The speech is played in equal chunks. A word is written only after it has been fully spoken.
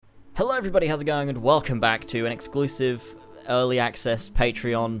Hello everybody, how's it going, and welcome back to an exclusive early access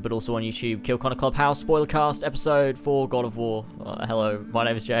Patreon, but also on YouTube, Kill Connor Clubhouse spoilercast episode for God of War. Hello, my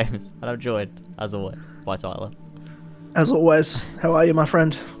name is James, and I'm joined, as always, by Tyler. As always, how are you, my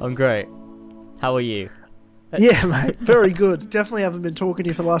friend? I'm great. How are you? Yeah, mate, very good. Definitely haven't been talking to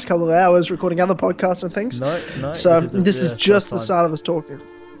you for the last couple of hours, recording other podcasts and things. No. So this is just the start of us talking.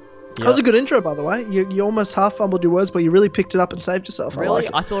 Yep. That was a good intro, by the way. You almost half fumbled your words, but you really picked it up and saved yourself. Really?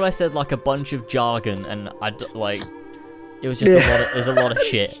 I thought I said like a bunch of jargon, and it was just there's a lot of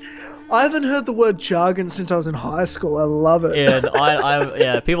shit. I haven't heard the word jargon since I was in high school. I love it.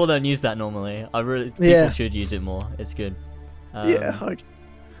 Yeah, people don't use that normally. People should use it more. It's good. Okay.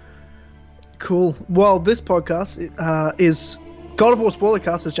 Cool. Well, this podcast is God of War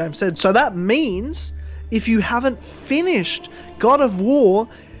spoilercast, as James said. So that means if you haven't finished God of War,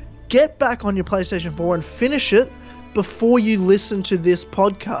 get back on your PlayStation 4 and finish it before you listen to this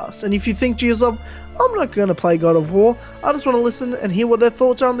podcast. And if you think to yourself, I'm not going to play God of War, I just want to listen and hear what their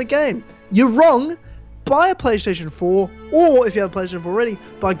thoughts are on the game, you're wrong. Buy a PlayStation 4, or if you have a PlayStation 4 already,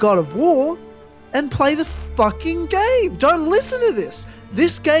 buy God of War and play the fucking game. Don't listen to this.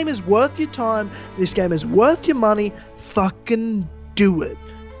 This game is worth your time. This game is worth your money. Fucking do it.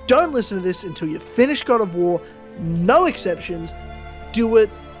 Don't listen to this until you finish God of War. No exceptions. Do it.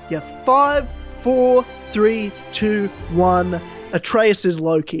 You 5, 4, 3, 2, 1. Atreus is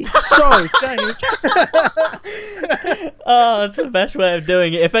Loki. So, James. Oh, that's the best way of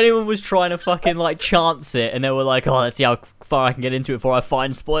doing it. If anyone was trying to fucking chance it and they were like, oh, let's see how far I can get into it before I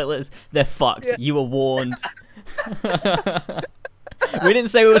find spoilers, they're fucked. Yeah. You were warned. We didn't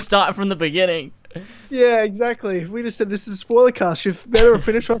say we were starting from the beginning. Yeah, exactly. We just said this is a spoiler cast. You better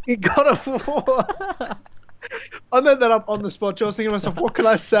finish fucking God of War. I made that up on the spot. I was thinking to myself, what can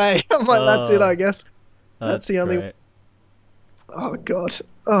I say? I'm like, that's it, I guess. That's the only... Great. Oh, God.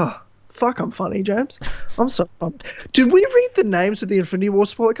 Oh, fuck, I'm funny, James. I'm so pumped. Did we read the names of the Infinity War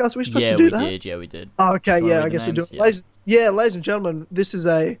spoiler cast? Were we supposed to do that? Yeah, we did. Oh, okay, I guess we do it. Ladies and gentlemen, this is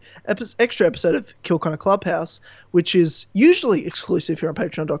a extra episode of Kill Connor Clubhouse, which is usually exclusive here on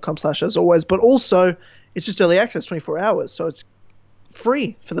patreon.com/ as always, but also it's just early access, 24 hours, so it's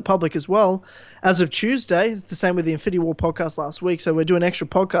free for the public as well. As of Tuesday, the same with the Infinity War podcast last week, so we're doing extra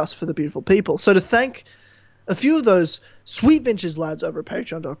podcasts for the beautiful people. So to thank a few of those sweet vintage lads over at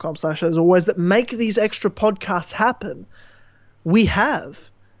patreon.com/ as always that make these extra podcasts happen, we have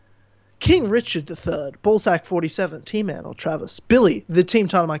King Richard III, Ballsack 47, T-Man or Travis, Billy, the Team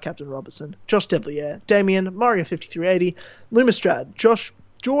Dynamite Captain Robertson, Josh Devlier, Damien, Mario 5380, Lumistrad, Josh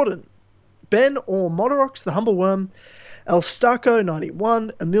Jordan, Ben or Modorox, the Humble Worm, El Starco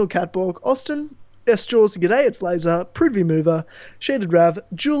 91, Emil Catborg, Austin, S. Jaws, G'day, it's Laser, Prudvy Mover, Shaded Rav,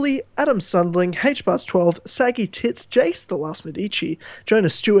 Julie, Adam Sundling, H-Bus 12, Saggy Tits, Jace, the Last Medici,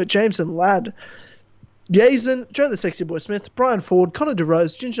 Jonas Stewart, Jameson Ladd, Yazen, Joe the Sexy Boy Smith, Brian Ford, Connor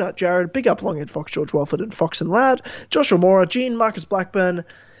DeRose, Ginger Nut Jared, Big Up Longhead Fox, George Walford, and Fox and Lad, Joshua Mora, Gene, Marcus Blackburn,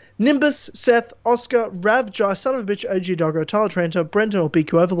 Nimbus, Seth, Oscar, Rav, Jai, Son of a Bitch, OG Doggo, Tyler Trento, Brendan or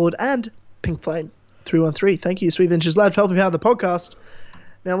BQ Overlord, and Pink Flame 313. Thank you, Sweet Ventures Lad, for helping me out the podcast.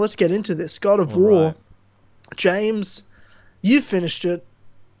 Now let's get into this. God of War. Right. James, you finished it.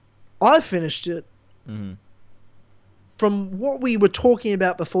 I finished it. Mm-hmm. From what we were talking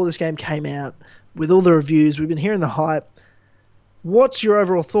about before this game came out, with all the reviews, we've been hearing the hype. What's your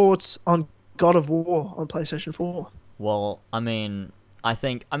overall thoughts on God of War on PlayStation 4? Well, I knew... Where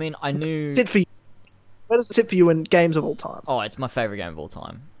does it sit for you in games of all time? Oh, it's my favourite game of all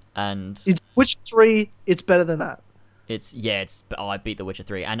time. And it's Witcher 3, it's better than that. I beat The Witcher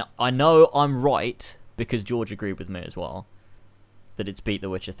 3. And I know I'm right, because George agreed with me as well, that it's beat The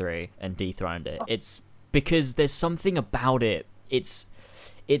Witcher 3 and dethroned it. It's because there's something about it. It's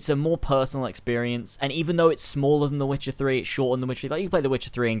a more personal experience, and even though it's smaller than The Witcher 3, it's shorter than The Witcher 3. You can play The Witcher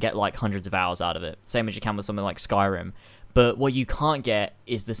 3 and get hundreds of hours out of it, same as you can with something like Skyrim. But what you can't get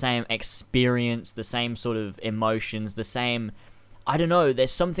is the same experience, the same sort of emotions, the same... I don't know,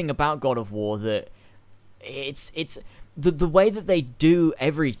 there's something about God of War that... It's the way that they do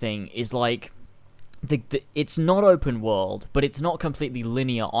everything is it's not open world, but it's not completely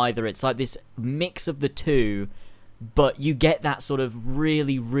linear either. It's like this mix of the two... But you get that sort of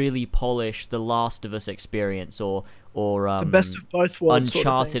really, really polished The Last of Us experience or the best of both worlds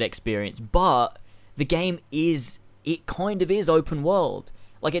Uncharted sort of experience. But the game kind of is open world.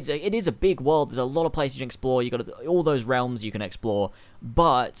 It is a big world. There's a lot of places you can explore. You got all those realms you can explore.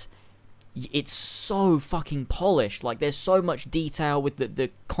 But it's so fucking polished. There's so much detail with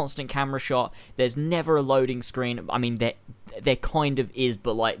the constant camera shot. There's never a loading screen. I mean, there kind of is,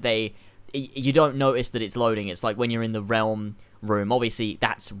 but you don't notice that it's loading. It's like when you're in the realm room. Obviously,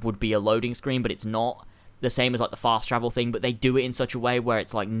 would be a loading screen, but it's not the same as like the fast travel thing. But they do it in such a way where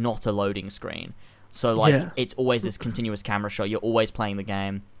it's like not a loading screen. So like it's always this continuous camera shot. You're always playing the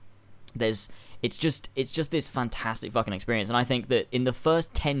game. It's just this fantastic fucking experience. And I think that in the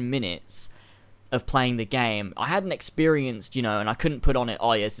first 10 minutes of playing the game, I hadn't experienced, and I couldn't put on it,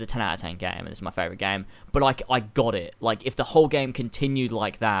 oh yeah, this is a 10 out of 10 game, and this is my favorite game. But like, I got it. Like, if the whole game continued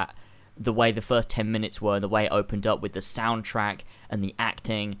like that, the way the first 10 minutes were, the way it opened up with the soundtrack and the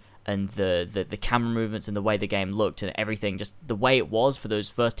acting and the camera movements and the way the game looked and everything, just the way it was for those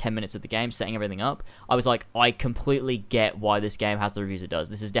first 10 minutes of the game, setting everything up, I was like, I completely get why this game has the reviews it does.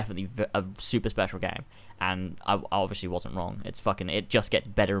 This is definitely a super special game, and I obviously wasn't wrong. It just gets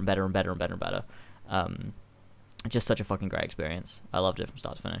better and better and better and better and better. Just such a fucking great experience. I loved it from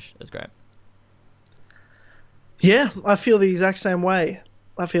start to finish. It was great. Yeah, I feel the exact same way.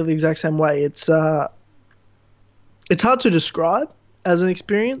 It's hard to describe as an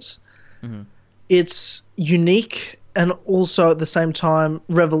experience. Mm-hmm. It's unique and also at the same time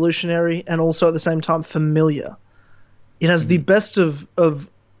revolutionary and also at the same time familiar. It has the best of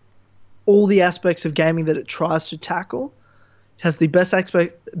all the aspects of gaming that it tries to tackle. It has the best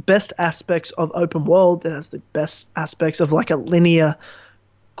aspects of open world. It has the best aspects of like a linear,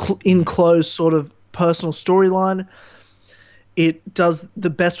 enclosed sort of personal storyline. It does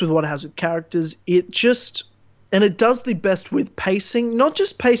the best with what it has with characters. And it does the best with pacing, not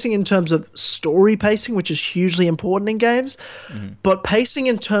just pacing in terms of story pacing, which is hugely important in games, but pacing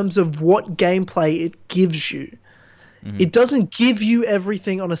in terms of what gameplay it gives you. Mm-hmm. It doesn't give you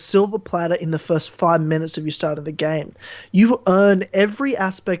everything on a silver platter in the first 5 minutes of you starting the game. You earn every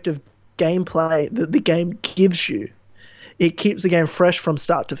aspect of gameplay that the game gives you. It keeps the game fresh from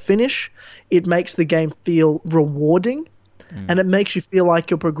start to finish. It makes the game feel rewarding, and it makes you feel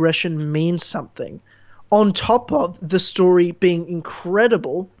like your progression means something. On top of the story being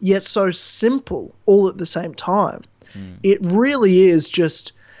incredible, yet so simple all at the same time. It really is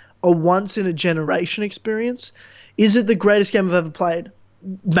just a once-in-a-generation experience. Is it the greatest game I've ever played?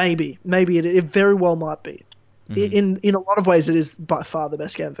 Maybe. Maybe it very well might be. In a lot of ways, it is by far the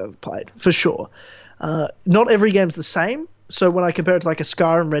best game I've ever played, for sure. Not every game's the same. So when I compare it to like a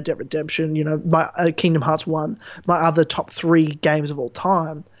Skyrim, Red Dead Redemption, my Kingdom Hearts 1, my other top 3 games of all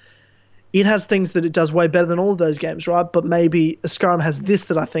time, it has things that it does way better than all of those games, right? But maybe Skyrim has this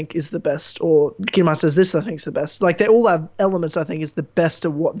that I think is the best, or Kingdom Hearts has this that I think is the best. Like, they all have elements I think is the best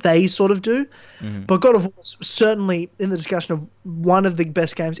of what they sort of do. But God of War is certainly in the discussion of one of the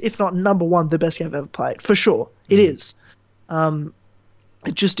best games, if not number one, the best game I've ever played. For sure. It is.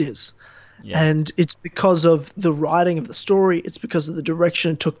 It just is. Yeah. And it's because of the writing of the story. It's because of the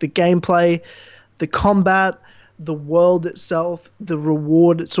direction it took the gameplay, the combat, the world itself, the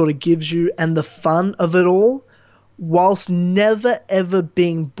reward it sort of gives you, and the fun of it all, whilst never ever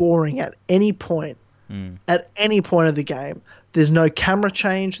being boring at any point. At any point of the game. There's no camera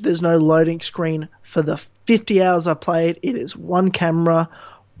change. There's no loading screen. For the 50 hours I played, it is one camera,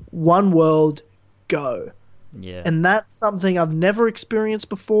 one world, go. Yeah. And that's something I've never experienced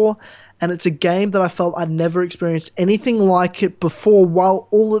before, and it's a game that I felt I'd never experienced anything like it before, while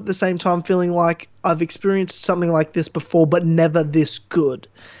all at the same time feeling like I've experienced something like this before, but never this good.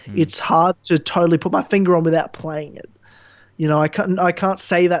 It's hard to totally put my finger on without playing it. I can't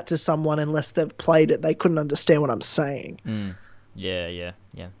say that to someone unless they've played it. They couldn't understand what I'm saying. Yeah.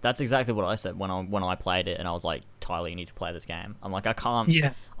 That's exactly what I said when I played it, and I was like, Tyler, you need to play this game. I'm like, I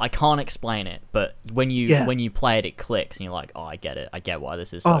can't explain it, but when you play it, it clicks, and you're like, oh, I get it. I get why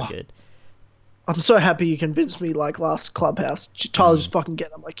this is so good. I'm so happy you convinced me, like last Clubhouse. Tyler, just fucking get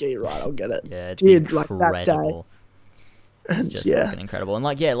it. I'm like, yeah, you're right, I'll get it. Yeah, it's incredible. Like that day. It's just fucking incredible. And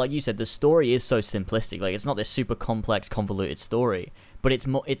like you said, the story is so simplistic. Like, it's not this super complex, convoluted story, but it's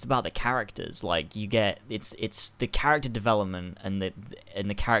about the characters. Like, you get it's the character development and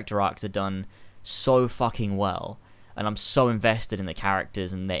the character arcs are done so fucking well. And I'm so invested in the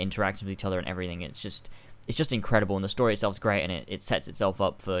characters and their interactions with each other and everything. It's just incredible, and the story itself's great, and it sets itself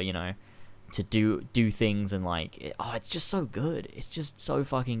up for to do things, and like it's just so good. It's just so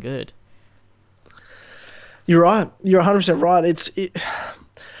fucking good. You're right. You're 100% right.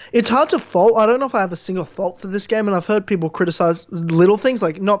 It's hard to fault. I don't know if I have a single fault for this game, and I've heard people criticize little things,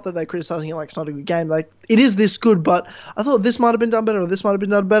 like not that they're criticizing it like it's not a good game. Like, it is this good, but I thought this might have been done better, or this might have been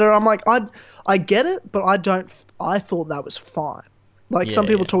done better. I'm like, I get it, but I thought that was fine. Like, some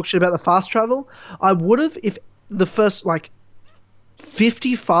people talk shit about the fast travel. I would have if the first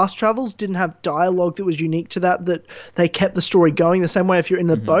 50 fast travels didn't have dialogue that was unique to that they kept the story going the same way. If you're in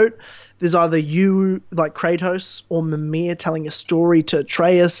the boat, there's either you, like Kratos, or Mimir telling a story to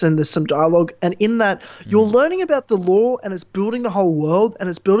Atreus, and there's some dialogue. And in that, you're learning about the lore, and it's building the whole world, and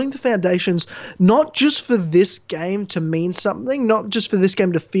it's building the foundations, not just for this game to mean something, not just for this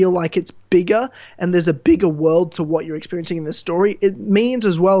game to feel like it's bigger and there's a bigger world to what you're experiencing in the story. It means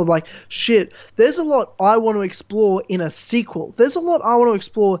as well, like, shit, there's a lot I want to explore in a sequel. There's a lot I want to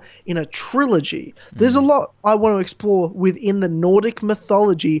explore in a trilogy. There's a lot I want to explore within the Nordic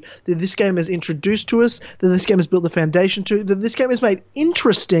mythology that this game has introduced to us, that this game has built the foundation to, that this game has made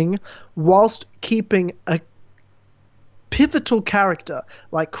interesting whilst keeping a pivotal character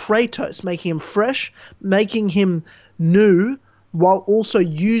like Kratos, making him fresh, making him new, while also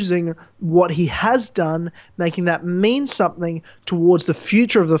using what he has done, making that mean something towards the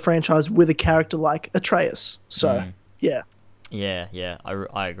future of the franchise with a character like Atreus. So, yeah. Yeah,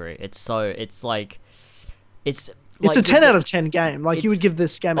 I agree. It's like it's a 10 out of 10 game. Like, you would give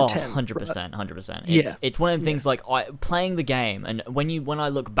this game a 10. 100%, 100%. Yeah. It's one of the things, like, playing the game, and when I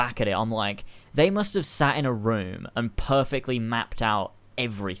look back at it, I'm like, they must have sat in a room and perfectly mapped out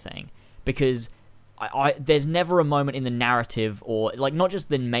everything, because there's never a moment in the narrative, or like not just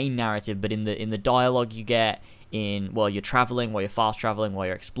the main narrative, but in the dialogue you get while you're traveling, while you're fast traveling, while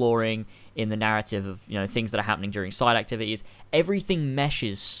you're exploring, in the narrative of, you know, things that are happening during side activities. Everything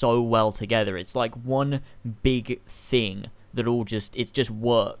meshes so well together. It's like one big thing that it just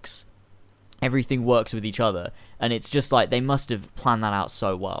works. Everything works with each other, and it's just like they must have planned that out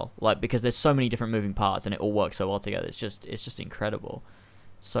so well, like, because there's so many different moving parts and it all works so well together. It's just incredible.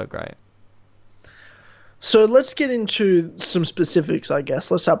 It's so great. So let's get into some specifics, I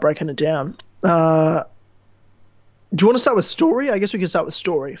guess. Let's start breaking it down. Do you want to start with story? I guess we can start with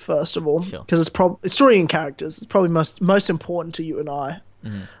story first of all, because it's story and characters. It's probably most important to you and I.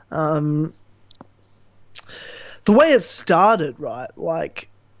 The way it started, right? Like,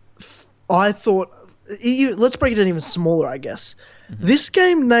 I thought, let's break it down even smaller, I guess. This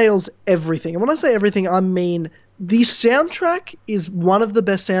game nails everything, and when I say everything, I mean the soundtrack is one of the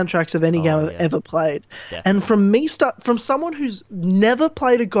best soundtracks of any game I've ever played. Definitely. And from someone who's never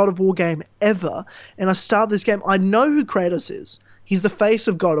played a God of War game ever, and I start this game, I know who Kratos is. He's the face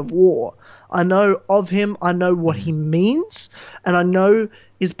of God of War. I know of him, I know what he means, and I know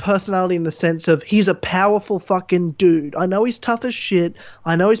his personality in the sense of he's a powerful fucking dude. I know he's tough as shit,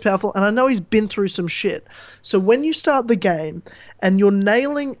 I know he's powerful, and I know he's been through some shit. So when you start the game and you're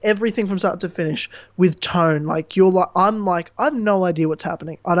nailing everything from start to finish with tone, like I'm like, I have no idea what's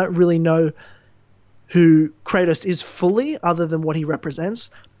happening. I don't really know who Kratos is fully, other than what he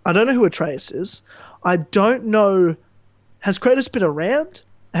represents. I don't know who Atreus is. I don't know, has Kratos been around?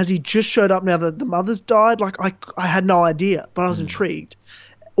 Has he just showed up now that the mother's died? Like, I had no idea, but I was intrigued.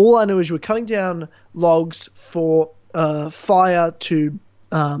 All I knew is you were cutting down logs for fire to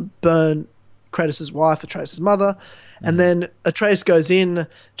burn Kratos' wife, Atreus' mother. And then Atreus goes in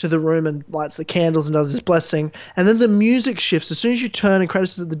to the room and lights the candles and does this blessing. And then the music shifts. As soon as you turn and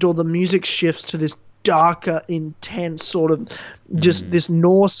Kratos is at the door, the music shifts to this darker, intense sort of just this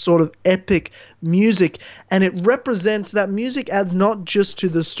Norse sort of epic music. And it represents, that music adds not just to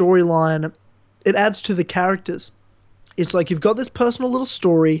the storyline, it adds to the characters. It's like you've got this personal little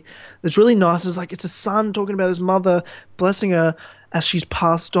story that's really nice. It's like it's a son talking about his mother, blessing her as she's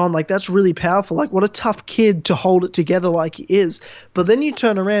passed on. Like, that's really powerful. Like, what a tough kid to hold it together like he is. But then you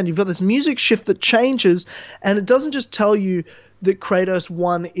turn around, you've got this music shift that changes, and it doesn't just tell you that Kratos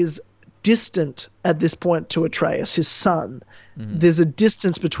 1 is distant at this point to Atreus, his son. There's a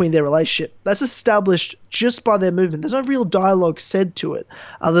distance between their relationship. That's established just by their movement. There's no real dialogue said to it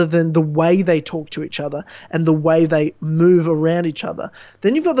other than the way they talk to each other and the way they move around each other.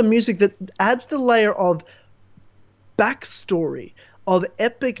 Then you've got the music that adds the layer of backstory, of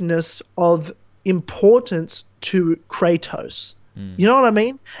epicness, of importance to Kratos. You know what I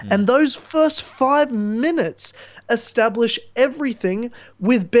mean? And those first 5 minutes establish everything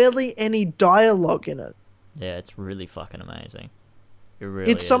with barely any dialogue in it. Yeah, it's really fucking amazing.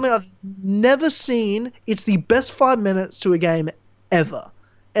 It's something I've never seen. It's the best 5 minutes to a game ever.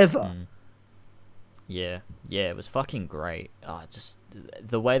 Yeah, it was fucking great. Just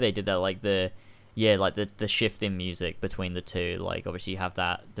the way they did that, like the shift in music between the two. Like, obviously you have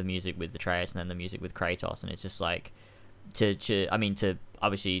the music with Atreus and then the music with Kratos, and it's just like to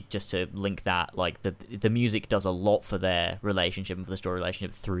obviously just to link that, like the music does a lot for their relationship and for the story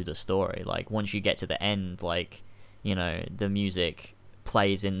relationship through the story. Like, once you get to the end, like, you know, the music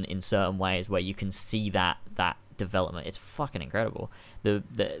plays in certain ways where you can see that development. It's fucking incredible. The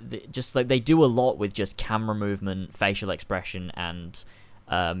just like they do a lot with just camera movement, facial expression, and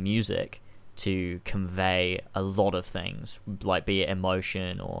music to convey a lot of things, like be it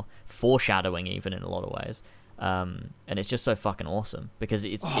emotion or foreshadowing even in a lot of ways. And it's just so fucking awesome because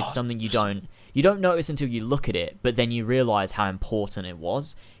it's something you don't notice until you look at it, but then you realize how important it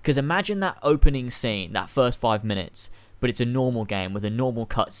was. Because imagine that opening scene, that first 5 minutes, but it's a normal game with a normal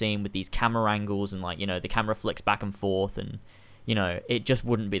cutscene with these camera angles and, like, you know, the camera flicks back and forth, and, you know, it just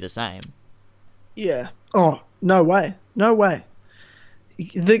wouldn't be the same. Yeah. Oh, no way. No way.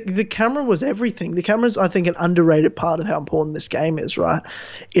 The camera was everything. The camera's, I think, an underrated part of how important this game is, right?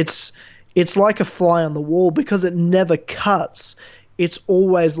 It's like a fly on the wall because it never cuts. It's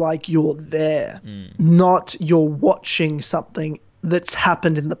always like you're there, not you're watching something that's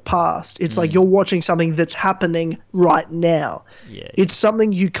happened in the past. It's like you're watching something that's happening right now. Yeah. It's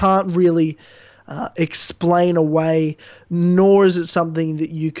something you can't really explain away, nor is it something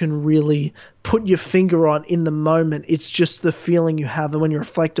that you can really put your finger on in the moment. It's just the feeling you have, and when you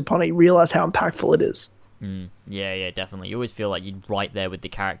reflect upon it, you realize how impactful it is. Yeah, definitely. You always feel like you're right there with the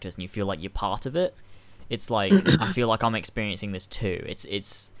characters, and you feel like you're part of it. It's like I feel like I'm experiencing this too.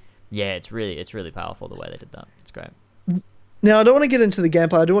 It's really powerful the way they did that. It's great. Now, I don't want to get into the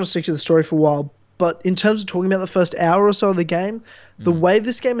gameplay. I do want to stick to the story for a while. But in terms of talking about the first hour or so of the game, the way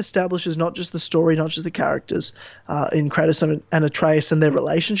this game establishes not just the story, not just the characters in Kratos and Atreus and their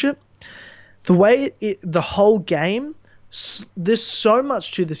relationship, the whole game, there's so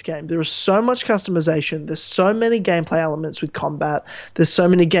much to this game. There is so much customization. There's so many gameplay elements with combat. There's so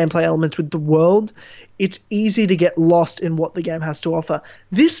many gameplay elements with the world. It's easy to get lost in what the game has to offer.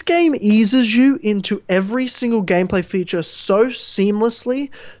 This game eases you into every single gameplay feature so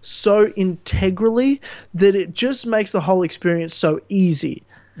seamlessly, so integrally, that it just makes the whole experience so easy.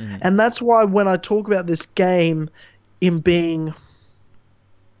 And that's why when I talk about this game in being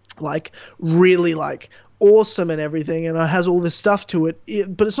like really like awesome and everything, and it has all this stuff to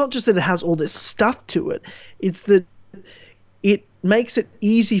it, but it's not just that it has all this stuff to it, it's that it makes it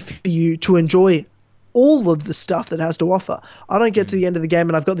easy for you to enjoy all of the stuff that it has to offer. I don't get to the end of the game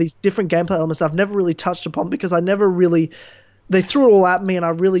and I've got these different gameplay elements I've never really touched upon because they threw it all at me and I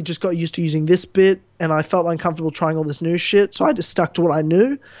really just got used to using this bit and I felt uncomfortable trying all this new shit, so I just stuck to what I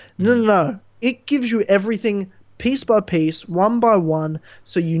knew. No. It gives you everything piece by piece, one by one,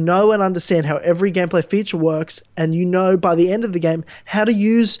 so you know and understand how every gameplay feature works, and you know by the end of the game how to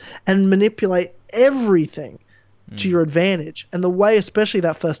use and manipulate everything to your advantage. And the way especially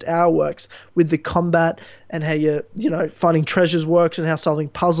that first hour works with the combat and how finding treasures works and how solving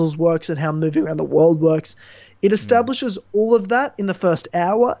puzzles works and how moving around the world works, it establishes all of that in the first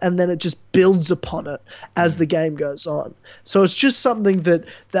hour, and then it just builds upon it as the game goes on. So it's just something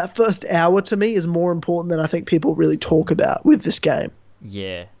that first hour to me is more important than I think people really talk about with this game.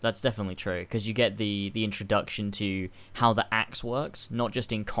 Yeah, that's definitely true, because you get the introduction to how the axe works, not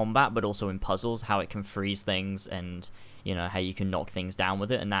just in combat, but also in puzzles, how it can freeze things and, you know, how you can knock things down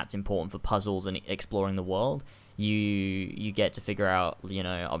with it, and that's important for puzzles and exploring the world. You get to figure out, you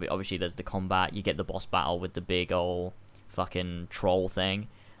know, obviously there's the combat, you get the boss battle with the big old fucking troll thing.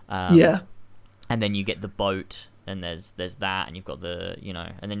 Yeah. And then you get the boat, and there's that, and you've got the, you know,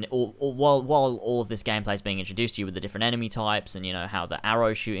 and then while all of this gameplay is being introduced to you with the different enemy types, and, you know, how the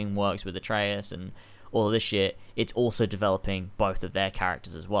arrow shooting works with Atreus and all of this shit, it's also developing both of their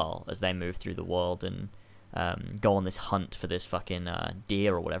characters as well as they move through the world and go on this hunt for this fucking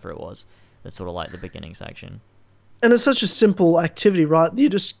deer or whatever it was. That's sort of like the beginning section. And it's such a simple activity, right? You're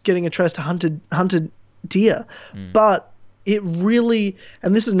just getting Atreus to hunted deer. But it really,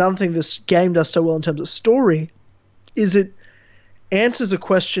 and this is another thing this game does so well in terms of story, is it answers a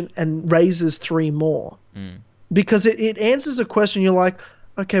question and raises three more. Because it answers a question, you're like,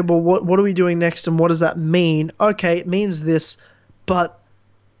 okay, well, what are we doing next, and what does that mean? Okay, it means this, but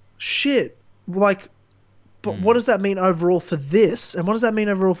shit, like, but what does that mean overall for this? And what does that mean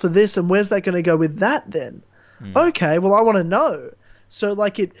overall for this? And where's that going to go with that then? Okay, well, I want to know. So,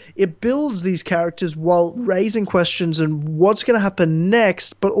 like, it builds these characters while raising questions and what's going to happen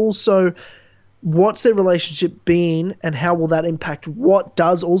next, but also what's their relationship been and how will that impact what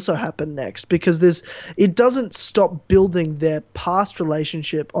does also happen next? Because it doesn't stop building their past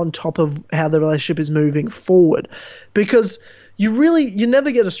relationship on top of how the relationship is moving forward. Because you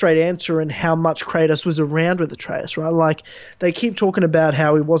never get a straight answer in how much Kratos was around with Atreus, right? Like, they keep talking about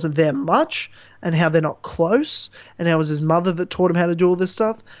how he wasn't there much and how they're not close and how it was his mother that taught him how to do all this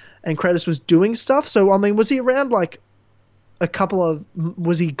stuff and Kratos was doing stuff. So, I mean, was he around like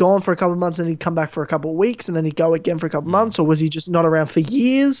was he gone for a couple of months and he'd come back for a couple of weeks and then he'd go again for a couple of months, or was he just not around for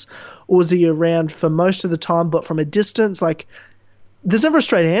years, or was he around for most of the time but from a distance? Like, there's never a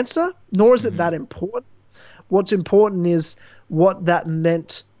straight answer, nor is it that important. What's important is what that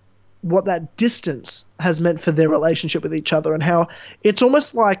meant what that distance has meant for their relationship with each other, and how it's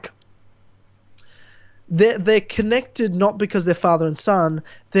almost like they're connected not because they're father and son.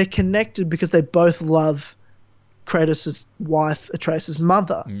 They're connected because they both love Kratos' wife, Atreus'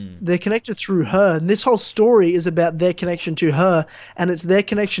 mother. They're connected through her, and this whole story is about their connection to her, and it's their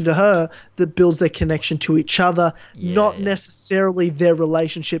connection to her that builds their connection to each other, not necessarily their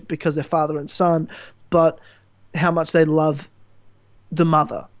relationship because they're father and son, but how much they love the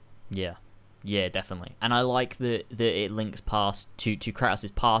mother. Yeah, definitely. And I like that it links past to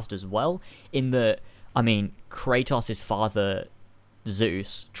Kratos' past as well, in that, I mean, Kratos' father,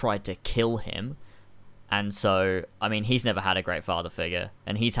 Zeus, tried to kill him. And so, I mean, he's never had a great father figure,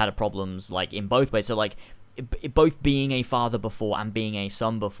 and he's had problems, like, in both ways. So, like, both being a father before and being a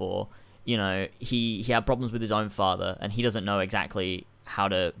son before, you know, he had problems with his own father, and he doesn't know exactly how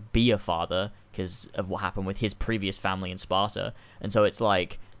to be a father because of what happened with his previous family in Sparta. And so it's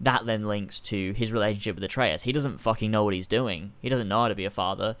like, that then links to his relationship with Atreus. He doesn't fucking know what he's doing. He doesn't know how to be a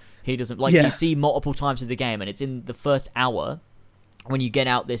father. He doesn't, like, you see multiple times through the game, and it's in the first hour, when you get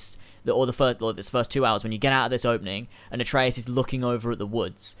out this first 2 hours, when you get out of this opening, and Atreus is looking over at the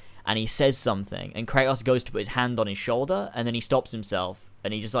woods, and he says something, and Kratos goes to put his hand on his shoulder, and then he stops himself,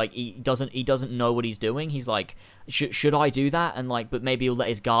 and he just, like, he doesn't know what he's doing. He's like, should I do that? And, like, but maybe he'll let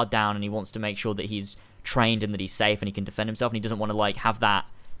his guard down, and he wants to make sure that he's trained and that he's safe and he can defend himself, and he doesn't want to, like, have that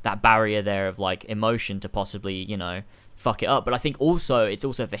barrier there of, like, emotion to possibly, you know, fuck it up. But I think also it's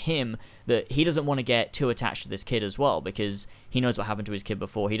also for him that he doesn't want to get too attached to this kid as well, because he knows what happened to his kid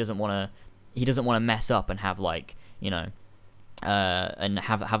before. He doesn't want to mess up and have, like, you know, and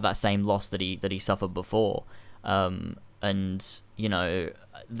have that same loss that he suffered before. And, you know,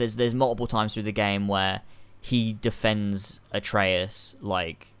 there's multiple times through the game where he defends Atreus,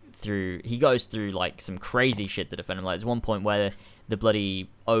 like, he goes through, like, some crazy shit to defend him. Like, there's one point where the bloody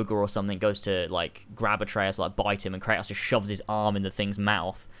ogre or something goes to, like, grab Atreus, like, bite him, and Kratos just shoves his arm in the thing's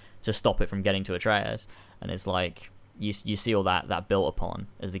mouth to stop it from getting to Atreus. And it's like, you see all that built upon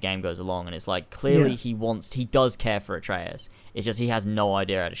as the game goes along, and it's like, clearly he does care for Atreus. It's just he has no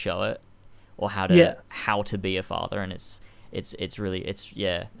idea how to show it, or how to be a father, and it's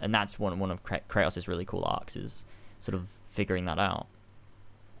and that's one of Kratos' really cool arcs, is sort of figuring that out.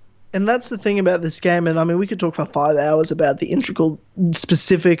 And that's the thing about this game, and I mean, we could talk for 5 hours about the integral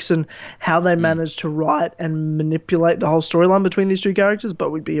specifics and how they managed to write and manipulate the whole storyline between these two characters,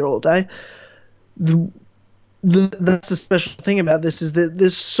 but we'd be here all day. That's the special thing about this, is that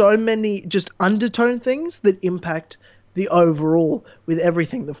there's so many just undertone things that impact the overall, with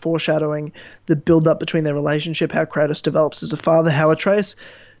everything, the foreshadowing, the build-up between their relationship, how Kratos develops as a father, how Atreus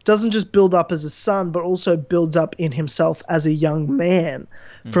doesn't just build up as a son, but also builds up in himself as a young man,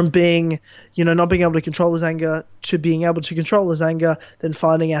 from being, you know, not being able to control his anger to being able to control his anger, then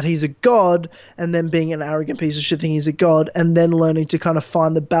finding out he's a god, and then being an arrogant piece of shit thinking he's a god, and then learning to kind of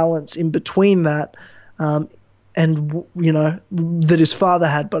find the balance in between that, and, you know, that his father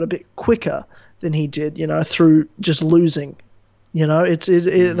had, but a bit quicker than he did, you know, through just losing. You know,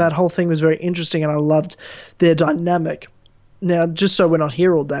 that whole thing was very interesting, and I loved their dynamic. Now, just so we're not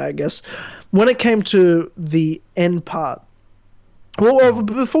here all day, I guess, when it came to the end part, well,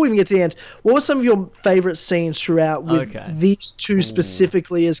 before we even get to the end, what were some of your favorite scenes throughout with these two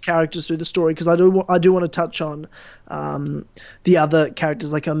specifically as characters through the story? Because I do want to touch on the other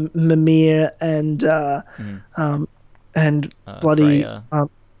characters like Mimir and bloody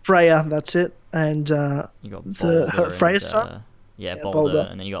Freya. That's it, and you got Freya's son. Balder,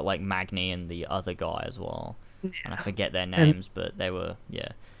 and then you got, like, Magni and the other guy as well. And I forget their names, but they were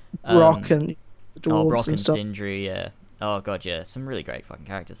Brock and the dwarves Brock and stuff. Sindri, Oh god, yeah, some really great fucking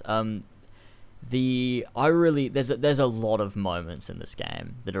characters. There's a lot of moments in this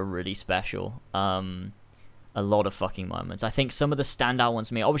game that are really special. A lot of fucking moments. I think some of the standout ones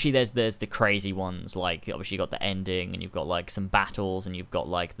for me, obviously there's the crazy ones, like obviously you got the ending, and you've got, like, some battles, and you've got,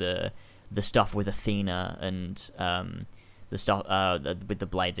 like, the stuff with Athena, and the stuff with the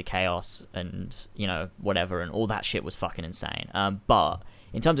Blades of Chaos, and, you know, whatever, and all that shit was fucking insane. But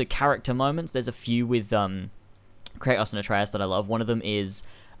in terms of character moments, there's a few with Kratos and Atreus that I love. One of them is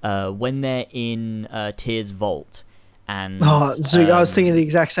when they're in Tyr's vault, and I was thinking the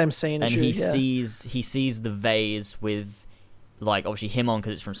exact same scene as you. And he sees the vase with, like, obviously him on,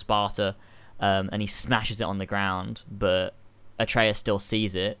 because it's from Sparta, and he smashes it on the ground, but Atreus still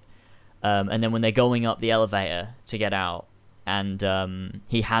sees it. And then when they're going up the elevator to get out, and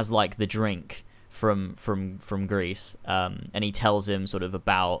he has, like, the drink from Greece, and he tells him sort of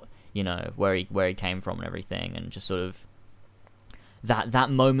about, you know, where he came from and everything, and just sort of that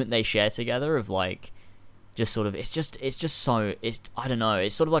moment they share together of, like, just sort of I don't know,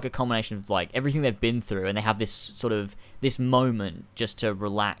 it's sort of like a combination of like everything they've been through, and they have this moment just to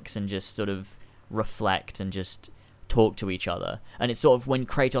relax and just sort of reflect and just talk to each other. And it's sort of when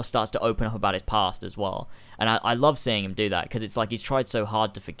Kratos starts to open up about his past as well, and I love seeing him do that, because it's like he's tried so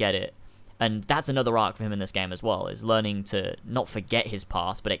hard to forget it. And that's another arc for him in this game as well, is learning to not forget his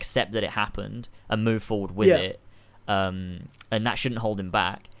past, but accept that it happened and move forward with it. And that shouldn't hold him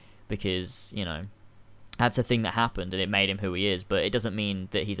back, because, you know, that's a thing that happened and it made him who he is, but it doesn't mean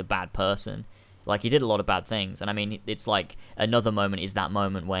that he's a bad person. Like, he did a lot of bad things. And I mean, it's like another moment is that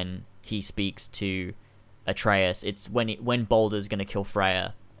moment when he speaks to Atreus. It's when Baldur's going to kill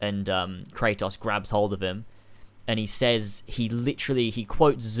Freya, and Kratos grabs hold of him, and he says, he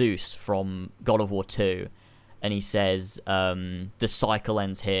quotes Zeus from God of War 2, and he says, the cycle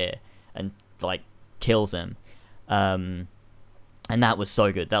ends here, and like kills him. And that was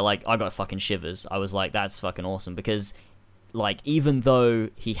so good that, like, I got fucking shivers. I was like, that's fucking awesome, because like, even though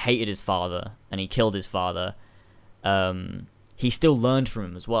he hated his father and he killed his father, he still learned from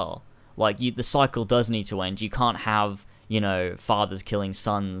him as well. Like, the cycle does need to end. You can't have, you know, fathers killing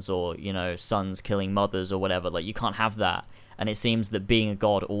sons, or, you know, sons killing mothers or whatever. Like, you can't have that. And it seems that being a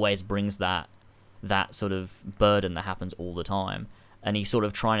god always brings that sort of burden that happens all the time. And he's sort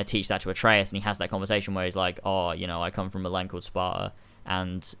of trying to teach that to Atreus, and he has that conversation where he's like, oh, you know, I come from a land called Sparta,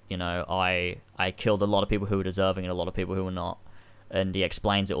 and, you know, I killed a lot of people who were deserving and a lot of people who were not. And he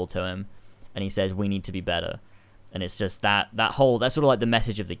explains it all to him, and he says, we need to be better. And it's just that's sort of like the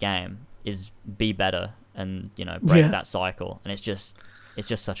message of the game, is be better and, you know, break that cycle. And it's just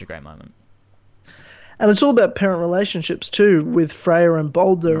such a great moment. And it's all about parent relationships too, with Freya and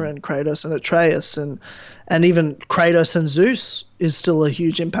Baldur and Kratos and Atreus, and even Kratos and Zeus is still a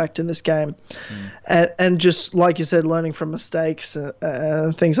huge impact in this game. And just like you said, learning from mistakes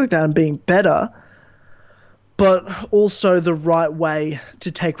and things like that, and being better, but also the right way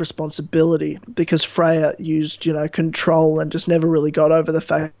to take responsibility, because Freya used, you know, control and just never really got over the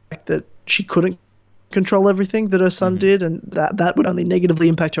fact that she couldn't control everything that her son did, and that would only negatively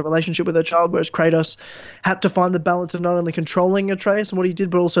impact her relationship with her child, whereas Kratos had to find the balance of not only controlling Atreus and what he did,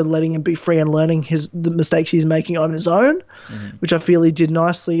 but also letting him be free and learning the mistakes he's making on his own, which I feel he did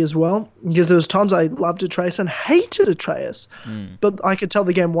nicely as well, because there was times I loved Atreus and hated Atreus, but I could tell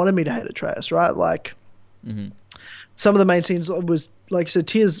the game wanted me to hate Atreus, right? Like, some of the main scenes was, like I said,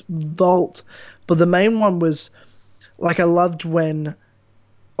 Tyr's vault, but the main one was, like, I loved when,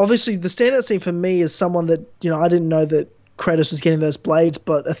 obviously, the standout scene for me is someone that, you know, I didn't know that Kratos was getting those blades,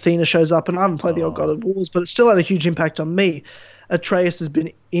 but Athena shows up, and I haven't played the old God of Wars, but it still had a huge impact on me. Atreus has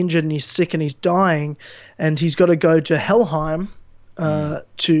been injured and he's sick and he's dying, and he's got to go to Helheim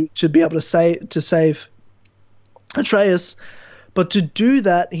to be able to save Atreus. But to do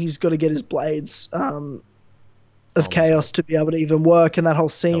that, he's got to get his blades of chaos to be able to even work. And that whole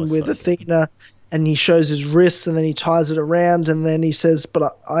scene with Athena, and he shows his wrists, and then he ties it around, and then he says,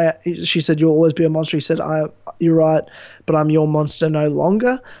 but she said, you'll always be a monster. He said, you're right, but I'm your monster no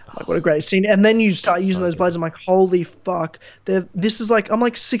longer. Like, what a great scene. And then you start using those blades. I'm like, holy fuck. This is like, I'm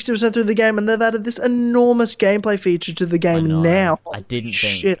like 60% through the game, and they've added this enormous gameplay feature to the game now. I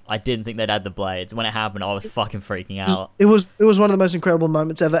didn't think they'd add the blades. When it happened, I was fucking freaking out. It was one of the most incredible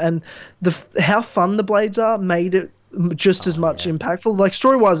moments ever. And how fun the blades are made it just as much impactful. Like,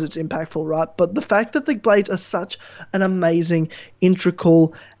 story-wise, it's impactful, right? But the fact that the blades are such an amazing,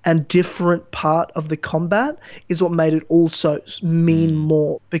 integral, and different part of the combat is what made it also mean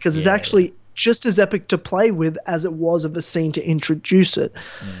more, because it's actually just as epic to play with as it was of a scene to introduce it,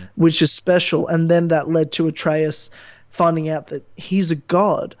 which is special. And then that led to Atreus finding out that he's a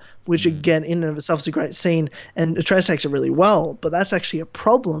god, which again, in and of itself is a great scene, and Atreus takes it really well, but that's actually a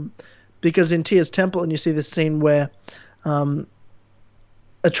problem. Because in Tyr's temple, and you see this scene where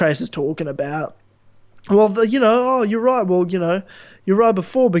Atreus is talking about, well, you know, oh, you're right. Well, you know, you're right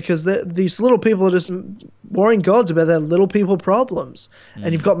before, because these little people are just worrying gods about their little people problems.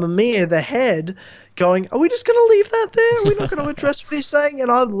 And you've got Mimir, the head, going, are we just going to leave that there? We're not going to address what he's saying?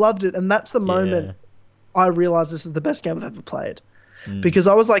 And I loved it. And that's the moment I realized this is the best game I've ever played. Because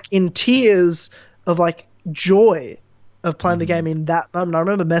I was like in tears of like joy of playing the game in that moment. I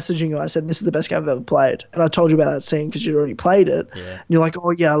remember messaging you. I said, this is the best game I've ever played. And I told you about that scene because you'd already played it. And you're like, oh,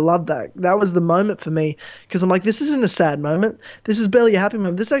 yeah, I love that. That was the moment for me, because I'm like, this isn't a sad moment. This is barely a happy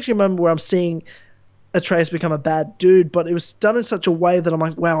moment. This is actually a moment where I'm seeing Atreus become a bad dude, but it was done in such a way that I'm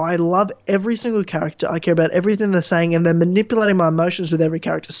like, wow, I love every single character. I care about everything they're saying, and they're manipulating my emotions with every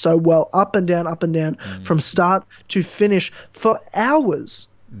character so well, up and down, from start to finish for hours.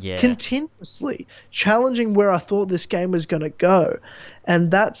 Yeah. continuously challenging where I thought this game was going to go.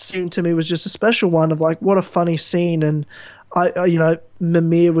 And that scene to me was just a special one of like, what a funny scene. And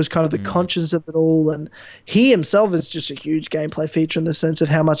Mimir was kind of the conscience of it all, and he himself is just a huge gameplay feature in the sense of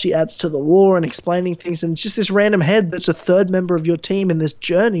how much he adds to the lore and explaining things, and it's just this random head that's a third member of your team in this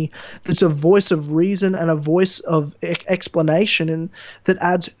journey that's a voice of reason and a voice of explanation, and that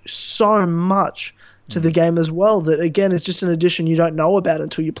adds so much to the game as well, that again is just an addition you don't know about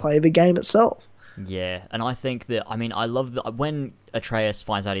until you play the game itself. Yeah, and I think that, I love that when Atreus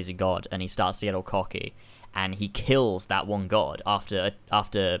finds out he's a god and he starts to get all cocky, and he kills that one god after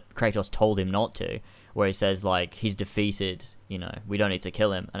Kratos told him not to, where he says, like, he's defeated, we don't need to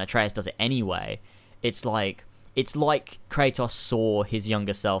kill him, and Atreus does it anyway. It's like Kratos saw his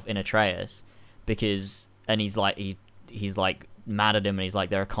younger self in Atreus, and he's like mad at him, and he's like,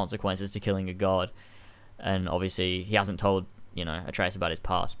 there are consequences to killing a god, and obviously he hasn't told, Atreus about his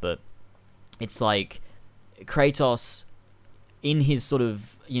past, but it's like Kratos, in his sort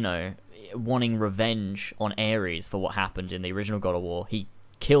of, wanting revenge on Ares for what happened in the original God of War, he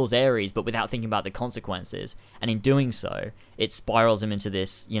kills Ares, but without thinking about the consequences. And in doing so, it spirals him into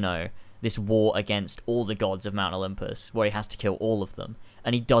this, this war against all the gods of Mount Olympus, where he has to kill all of them.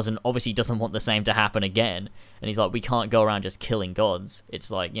 And he obviously doesn't want the same to happen again. And he's like, we can't go around just killing gods.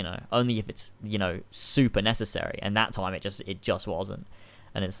 It's like, only if it's, super necessary. And that time it just wasn't.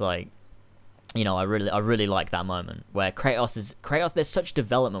 And it's like, I really like that moment where Kratos, there's such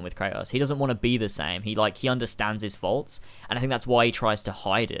development with Kratos. He doesn't want to be the same. He understands his faults, and I think that's why he tries to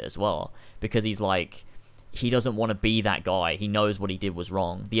hide it as well, because he's like, he doesn't want to be that guy. He knows what he did was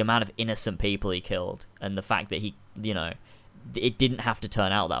wrong. The amount of innocent people he killed, and the fact that he, it didn't have to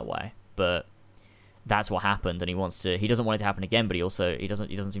turn out that way, but that's what happened, and he doesn't want it to happen again, but he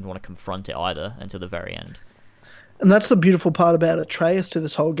doesn't seem to want to confront it either until the very end. And that's the beautiful part about Atreus to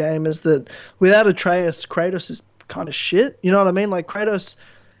this whole game, is that without Atreus, Kratos is kind of shit. You know what I mean? Like, Kratos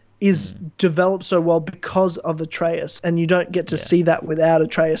is developed so well because of Atreus, and you don't get to see that without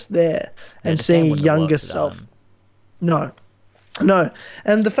Atreus there and seeing a younger self. No.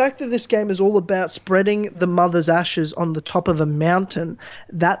 And the fact that this game is all about spreading the mother's ashes on the top of a mountain,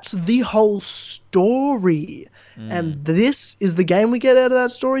 that's the whole story. And this is the game we get out of that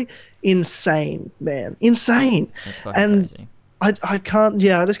story. Insane, man. Insane. It's fucking crazy.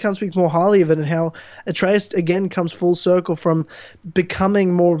 I just can't speak more highly of it, and how Atreus again comes full circle from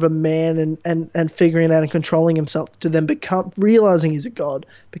becoming more of a man and figuring out and controlling himself, to then realizing he's a god,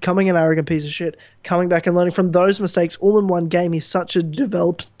 becoming an arrogant piece of shit, coming back and learning from those mistakes all in one game. He's such a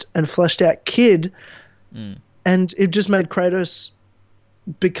developed and fleshed out kid, and it just made Kratos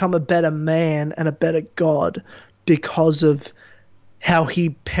become a better man and a better god because of how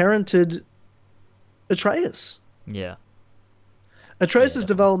he parented Atreus. Yeah. Atreus'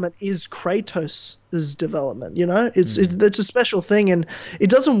 development is Kratos' development, It's a special thing, and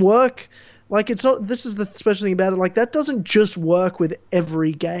it doesn't work. Like, it's not. This is the special thing about it. Like, that doesn't just work with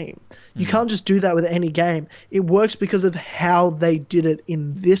every game. You can't just do that with any game. It works because of how they did it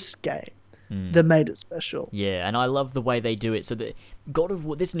in this game that made it special. Yeah, and I love the way they do it. So that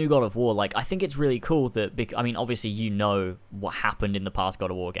this new God of War, like, I think it's really cool that, obviously what happened in the past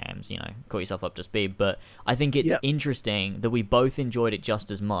God of War games, caught yourself up to speed, but I think it's interesting that we both enjoyed it just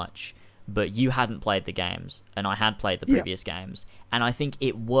as much, but you hadn't played the games, and I had played the previous games, and I think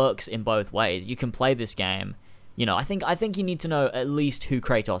it works in both ways. You can play this game, I think you need to know at least who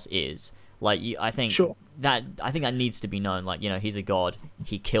Kratos is. Like, I think that needs to be known. Like, he's a god.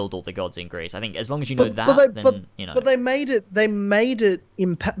 He killed all the gods in Greece. I think as long as you know then. But they made it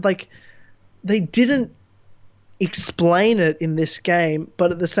like, they didn't explain it in this game,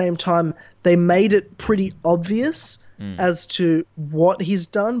 but at the same time they made it pretty obvious as to what he's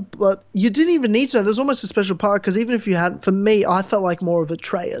done. But you didn't even need to know. There's almost a special part, because even if you hadn't, for me, I felt like more of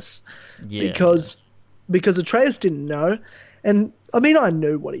Atreus, because Atreus didn't know. And, I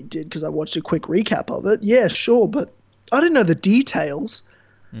knew what he did because I watched a quick recap of it. Yeah, sure, but I didn't know the details.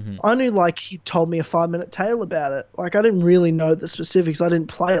 I knew, like, he told me a 5-minute tale about it. Like, I didn't really know the specifics. I didn't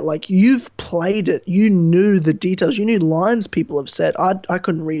play it. Like, you've played it. You knew the details. You knew lines people have said. I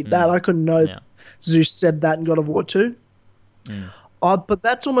couldn't read that. I couldn't know Zeus said that in God of War 2. But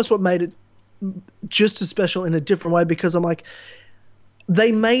that's almost what made it just as special in a different way, because I'm like,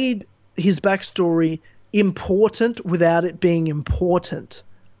 they made his backstory important without it being important.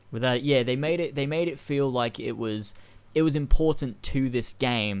 They made it feel like it was important to this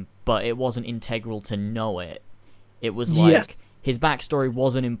game, but it wasn't integral to know it. It was like his backstory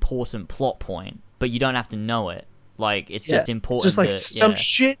was an important plot point, but you don't have to know it. Like, it's just important. It's just like some yeah.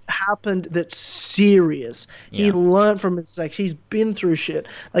 shit happened that's serious. He Yeah. learned from mistakes. He's been through shit.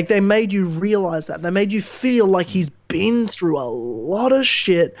 Like, they made you realize that. They made you feel like he's been through a lot of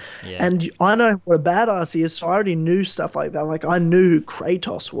shit. Yeah. And I know what a badass he is, so I already knew stuff like that. Like, I knew who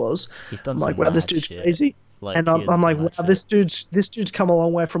Kratos was. He's done I'm some like, wow, this mad dude's shit. crazy. Like, And he I'm has like, done wow, mad this shit. dude's come a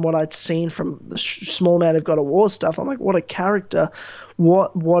long way from what I'd seen from the small amount of God of War stuff. I'm like, what a character,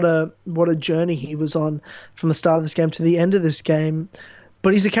 what a journey he was on from the start of this game to the end of this game.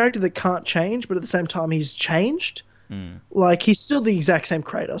 But he's a character that can't change, but at the same time he's changed. Like, he's still the exact same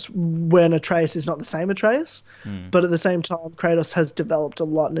Kratos when Atreus is not the same Atreus, but at the same time Kratos has developed a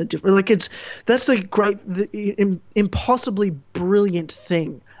lot in a different, like, that's a great, impossibly brilliant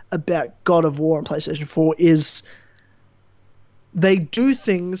thing about God of War on PlayStation 4 is they do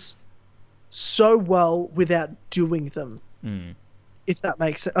things so well without doing them. If that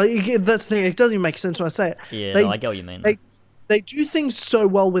makes sense. That's the thing. It doesn't even make sense when I say it. Yeah, no, I get what you mean. They do things so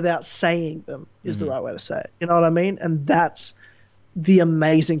well without saying them is the right way to say it. You know what I mean? And that's the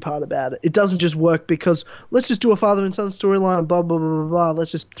amazing part about it. It doesn't just work because let's just do a father and son storyline and blah, blah, blah, blah, blah.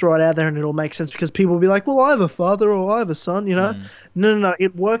 Let's just throw it out there and it'll make sense because people will be like, well, I have a father or I have a son, you know? No.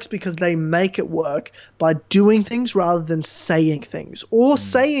 It works because they make it work by doing things rather than saying things or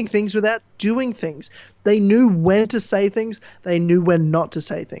saying things without doing things. They knew when to say things. They knew when not to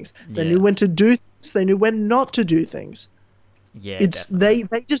say things. They knew when to do things. They knew when not to do things. Yeah, they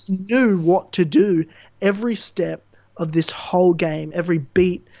just knew what to do every step of this whole game, every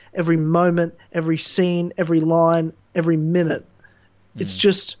beat, every moment, every scene, every line, every minute. It's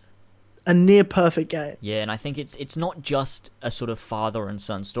just a near perfect game. Yeah, and I think it's not just a sort of father and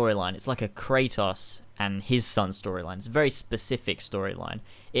son storyline. It's like a Kratos and his son storyline. It's a very specific storyline.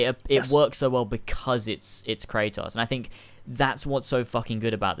 It works so well because it's Kratos, and I think that's what's so fucking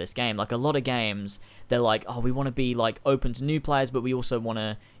good about this game. Like, a lot of games, they're like, oh, we want to be like open to new players, but we also want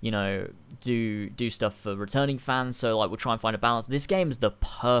to, you know, do stuff for returning fans. So like, we'll try and find a balance. This game's the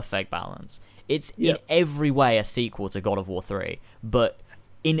perfect balance. It's in every way a sequel to God of War 3, but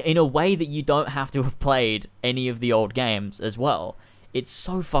in a way that you don't have to have played any of the old games as well. It's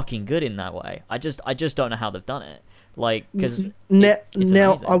so fucking good in that way. I just don't know how they've done it. Like, because now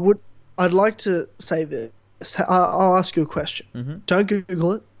I'd like to say this. I'll ask you a question. Don't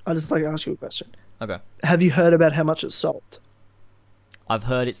Google it. I just like to ask you a question. Okay. Have you heard about how much it's sold? I've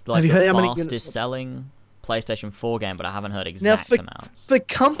heard it's like the fastest selling PlayStation 4 game, but I haven't heard exact amounts. For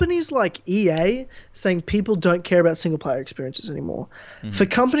companies like EA saying people don't care about single player experiences anymore, for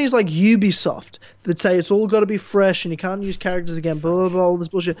companies like Ubisoft that say it's all got to be fresh and you can't use characters again, blah, blah, blah, all this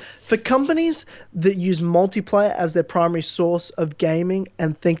bullshit, for companies that use multiplayer as their primary source of gaming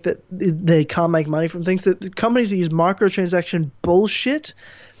and think that they can't make money from things, that the companies that use microtransaction bullshit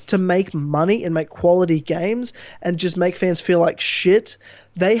to make money and make quality games and just make fans feel like shit,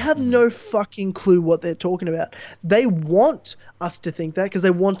 they have no fucking clue what they're talking about. They want us to think that because they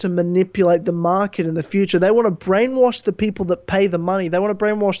want to manipulate the market in the future. They want to brainwash the people that pay the money. They want to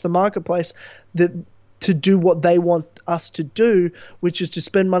brainwash the marketplace to do what they want us to do, which is to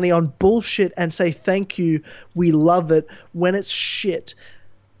spend money on bullshit and say thank you, we love it, when it's shit.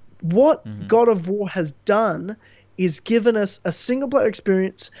 What God of War has done is given us a single-player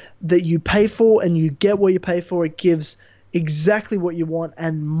experience that you pay for and you get what you pay for. It gives exactly what you want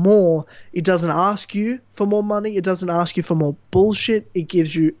and more. It doesn't ask you for more money. It doesn't ask you for more bullshit. It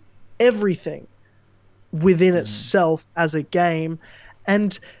gives you everything within itself as a game.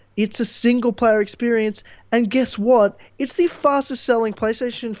 And it's a single-player experience. And guess what? It's the fastest-selling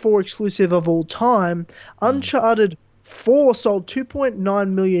PlayStation 4 exclusive of all time. Uncharted 4 sold 2.9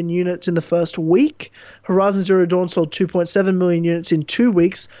 million units in the first week. Horizon Zero Dawn sold 2.7 million units in 2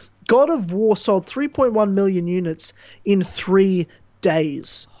 weeks. God of War sold 3.1 million units in 3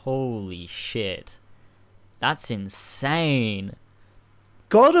 days. Holy shit. That's insane.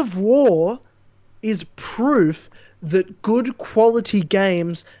 God of War is proof that good quality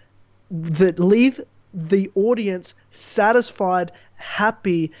games that leave the audience satisfied,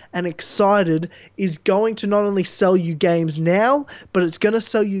 happy, and excited is going to not only sell you games now, but it's going to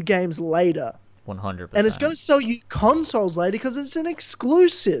sell you games later. 100%. And it's going to sell you consoles later because it's an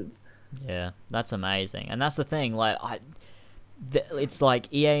exclusive. Yeah, that's amazing. And that's the thing, like, it's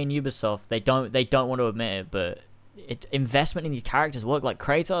like EA and Ubisoft, they don't want to admit it, but investment in these characters work. Like,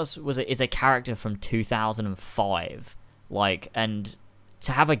 Kratos is a character from 2005. Like, and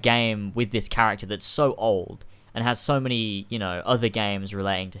to have a game with this character that's so old and has so many, you know, other games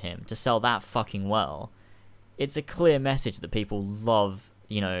relating to him, to sell that fucking well, it's a clear message that people love,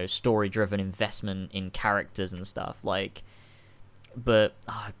 you know, story-driven investment in characters and stuff. Like, but,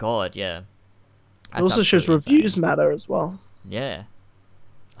 oh god, yeah. It also shows reviews matter as well. Yeah.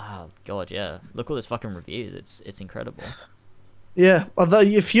 Oh god, yeah. Look all those fucking reviews. It's incredible. Yeah, although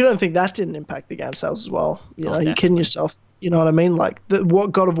if you don't think that didn't impact the game sales as well, you're kidding yourself. You know what I mean? Like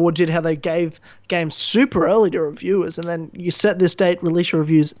what God of War did, how they gave games super early to reviewers, and then you set this date, release your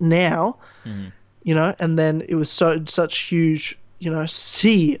reviews now, and then it was such huge,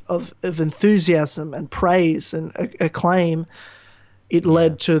 sea of enthusiasm and praise and acclaim. It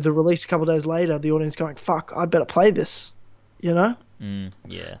led to the release a couple of days later, the audience going, "Fuck, I better play this," Yeah. They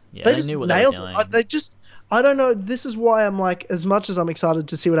just nailed it. I don't know. This is why I'm like, as much as I'm excited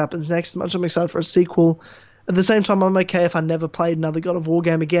to see what happens next, as much as I'm excited for a sequel, at the same time, I'm okay if I never played another God of War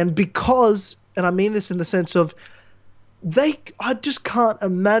game again because, and I mean this in the sense of, I just can't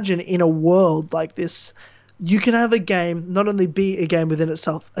imagine in a world like this, you can have a game, not only be a game within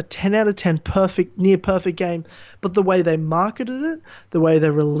itself, a 10 out of 10 perfect, near perfect game, but the way they marketed it, the way they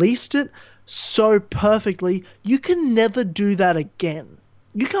released it so perfectly, you can never do that again.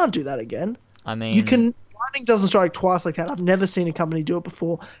 You can't do that again. I mean, lightning doesn't strike twice like that. I've never seen a company do it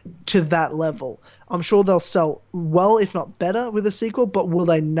before to that level. I'm sure they'll sell well, if not better, with a sequel, but will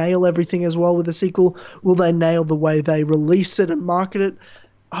they nail everything as well with a sequel? Will they nail the way they release it and market it?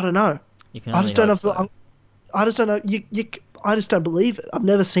 I don't know. I just don't know. I just don't know. I just don't believe it. I've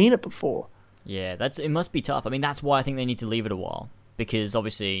never seen it before. Yeah, it must be tough. I mean, that's why I think they need to leave it a while, because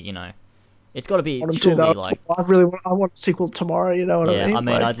obviously, it's got to be surely like. I want a sequel tomorrow. You know what I mean? Yeah, I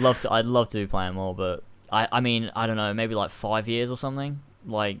mean, I'd love to be playing more, but I mean, I don't know, maybe like 5 years or something.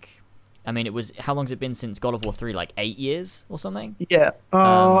 Like, I mean, how long's it been since God of War 3? Like 8 years or something? Yeah.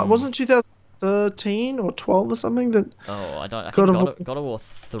 Wasn't 2013 or 12 or something that? Oh, I don't. I think God of War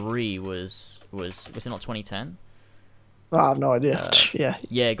 3 was it not 2010? I have no idea. Yeah.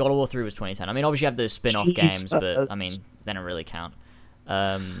 Yeah, God of War 3 was 2010. I mean, obviously you have those spin-off games, but I mean, they don't really count.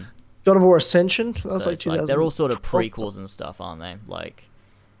 God of War Ascension. That was like 2000. They're all sort of prequels and stuff, aren't they? Like,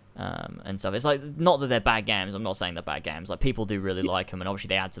 and stuff. It's like, not that they're bad games. I'm not saying they're bad games. Like, people do really like them, and obviously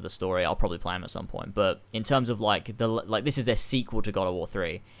they add to the story. I'll probably play them at some point. But in terms of like this is their sequel to God of War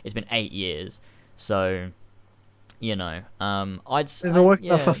 3. It's been 8 years, so they've been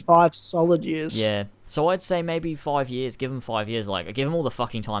working up for 5 solid years. Yeah, so I'd say maybe 5 years. Give them 5 years. Like, give them all the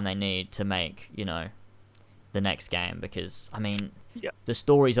fucking time they need to make the next game, because I mean, the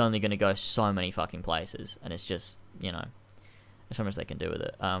story's only going to go so many fucking places, and it's just there's so much they can do with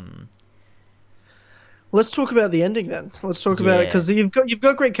it. Let's talk about the ending then. Let's talk about it, because you've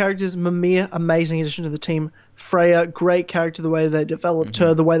got great characters. Mimir, amazing addition to the team. Freya, great character. The way they developed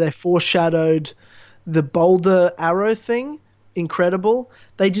her, the way they foreshadowed the boulder arrow thing, incredible.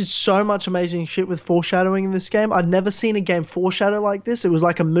 They did so much amazing shit with foreshadowing in this game. I'd never seen a game foreshadow like this. It was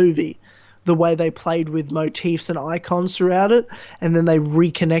like a movie. The way they played with motifs and icons throughout it, and then they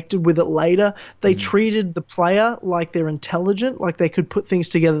reconnected with it later. They treated the player like they're intelligent, like they could put things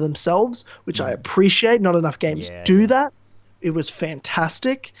together themselves, which I appreciate. Not enough games do that. It was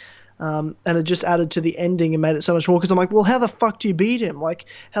fantastic. And it just added to the ending and made it so much more, because I'm like, well, how the fuck do you beat him? Like,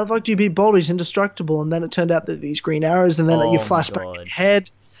 how the fuck do you beat Boulder? He's indestructible. And then it turned out that these green arrows, and then you flash back in your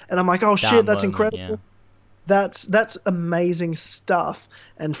head. And I'm like, oh, shit, that's incredible. Yeah. That's amazing stuff.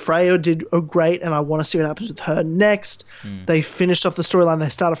 And Freya did great, and I want to see what happens with her next. They finished off the storyline. They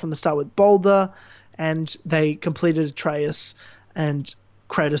started from the start with Boulder, and they completed Atreus and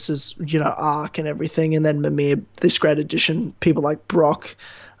Kratos' arc and everything, and then Mimir, this great addition. People like Brock,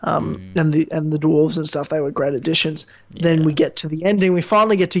 and the dwarves and stuff, they were great additions. Then we get to the ending. We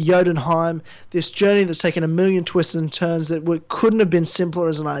finally get to Jotunheim, this journey that's taken a million twists and turns that couldn't have been simpler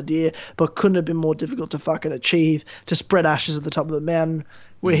as an idea, but couldn't have been more difficult to fucking achieve, to spread ashes at the top of the mountain.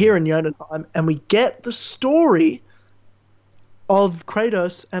 We're here in Jotunheim, and we get the story of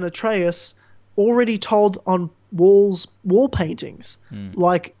Kratos and Atreus already told on wall paintings,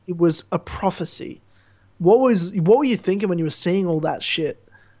 like it was a prophecy. What were you thinking when you were seeing all that shit?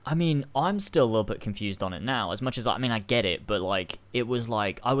 I mean, I'm still a little bit confused on it now. As much as I get it, but like, it was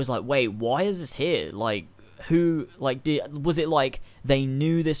like, I was like, wait, why is this here? Like, who, like, was it like they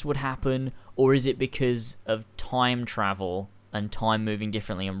knew this would happen, or is it because of time travel and time moving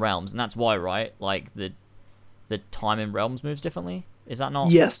differently in realms? And that's why, right? Like, the time in realms moves differently. Is that not?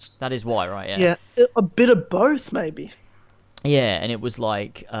 Yes. That is why, right? Yeah. Yeah, a bit of both, maybe. Yeah, and it was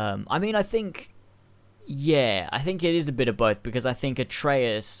like, I mean, I think it is a bit of both, because I think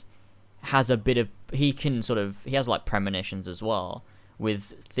Atreus has a bit of, he has like premonitions as well,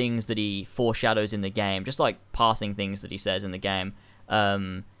 with things that he foreshadows in the game, just like passing things that he says in the game,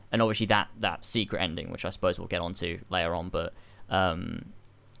 and obviously that secret ending, which I suppose we'll get onto later on, but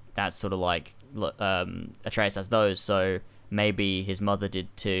that's sort of like, Atreus has those, so maybe his mother did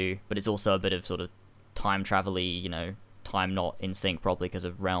too, but it's also a bit of sort of time travel-y, you know, time not in sync properly because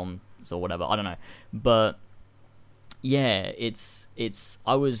of realms or whatever. I don't know, but yeah, it's.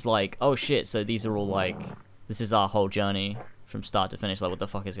 I was like, oh shit! So these are all like, this is our whole journey from start to finish. Like, what the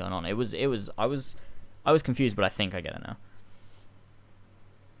fuck is going on? It was. I was confused, but I think I get it now.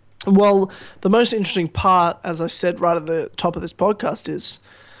 Well, the most interesting part, as I said right at the top of this podcast, is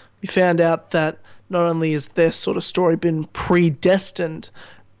we found out that not only is their sort of story been predestined,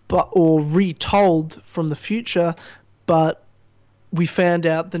 or retold from the future, but we found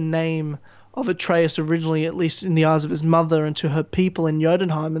out the name of Atreus originally, at least in the eyes of his mother and to her people in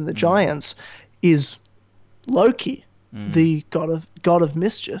Jotunheim and the giants, is Loki, the god of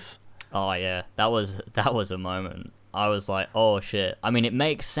mischief. Oh yeah, that was a moment. I was like, oh shit. I mean, it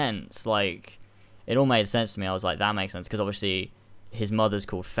makes sense. Like, it all made sense to me. I was like, that makes sense because obviously his mother's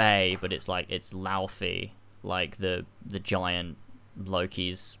called Faye, but it's like it's Laufey, like the giant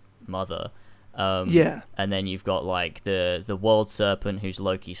Loki's mother. Yeah. And then you've got like the world serpent, who's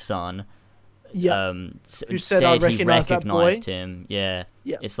Loki's son. Yeah. Who said he recognized him. Yeah.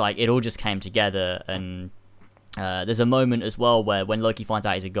 Yeah. It's like it all just came together, and there's a moment as well where when Loki finds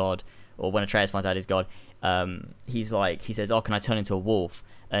out he's a god, or when Atreus finds out he's god, he says, "Oh, can I turn into a wolf?"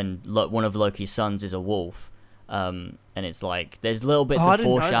 And one of Loki's sons is a wolf. And it's like there's little bits of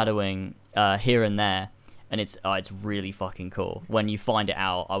foreshadowing here and there, and it's really fucking cool. When you find it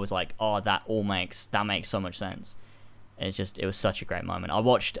out, I was like, oh, that makes so much sense. And it was such a great moment. I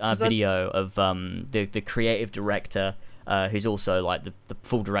watched a video of the creative director, who's also like the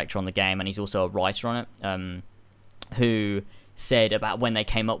full director on the game, and he's also a writer on it, who said about when they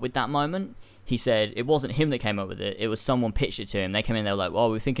came up with that moment. He said it wasn't him that came up with it. It was someone pitched it to him. They came in, they were like, "Oh,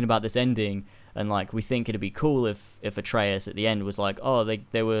 we're thinking about this ending, and like we think it'd be cool if Atreus at the end was like, oh,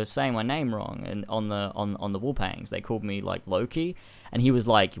 they were saying my name wrong, and on the wall paintings they called me like Loki." And he was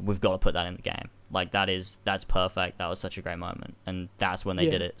like, "We've got to put that in the game. Like that's perfect. That was such a great moment." And that's when they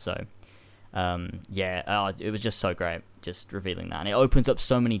did it. So, it was just so great, just revealing that, and it opens up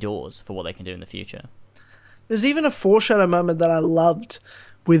so many doors for what they can do in the future. There's even a foreshadow moment that I loved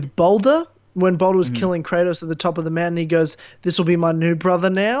with Balder. When Balder was killing Kratos at the top of the mountain, he goes, "This will be my new brother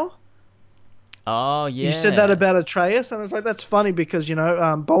now." Oh, yeah. You said that about Atreus, and I was like, that's funny because, you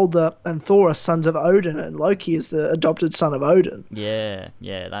know, Balder and Thor are sons of Odin, and Loki is the adopted son of Odin. Yeah,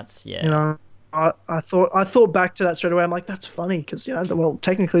 that's. You know, I thought back to that straight away. I'm like, that's funny because, you know, well,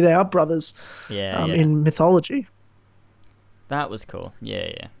 technically they are brothers in mythology. That was cool.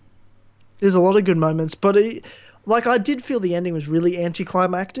 Yeah. There's a lot of good moments, but I did feel the ending was really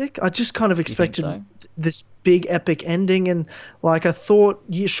anticlimactic. I just kind of expected this big epic ending, and like I thought,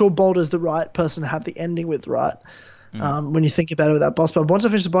 sure, Balder's the right person to have the ending with, right? When you think about it with that boss battle. Once I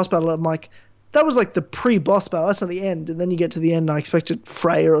finished the boss battle, I'm like, that was like the pre-boss battle. That's not the end. And then you get to the end, and I expected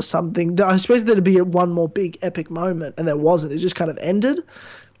Freya or something. I expected there to be one more big epic moment, and there wasn't. It just kind of ended. It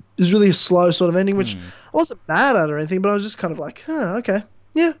was really a slow sort of ending, which I wasn't mad at or anything, but I was just kind of like, okay,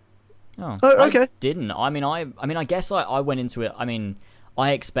 yeah. Oh, okay. I didn't. I mean, I guess I went into it. I mean,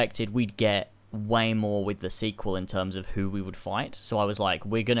 I expected we'd get way more with the sequel in terms of who we would fight. So I was like,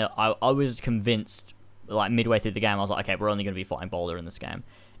 I was convinced, like midway through the game, I was like, okay, we're only going to be fighting Balder in this game.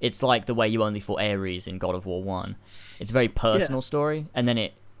 It's like the way you only fought Ares in God of War 1. It's a very personal story, and then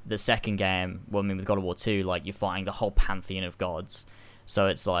the second game, with God of War 2, like you're fighting the whole pantheon of gods. So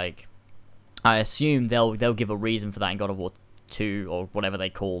it's like, I assume they'll give a reason for that in God of War 2 or whatever they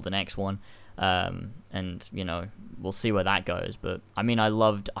call the next one, and you know, we'll see where that goes. But I mean,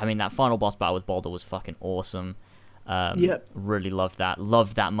 that final boss battle with Balder was fucking awesome. Really loved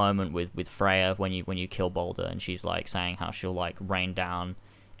that moment with Freya when you kill Balder, and she's like saying how she'll like rain down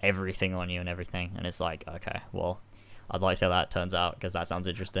everything on you and everything, and it's like, okay, well, I'd like to see how that turns out because that sounds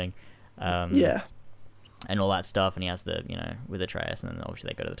interesting. And all that stuff, and he has the, you know, with Atreus, and then obviously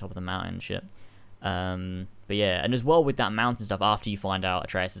they go to the top of the mountain and shit. But yeah, and as well with that mountain stuff, after you find out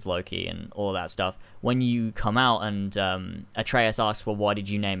Atreus is Loki and all of that stuff, when you come out and Atreus asks, well, why did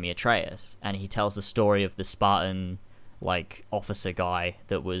you name me Atreus? And he tells the story of the Spartan, like, officer guy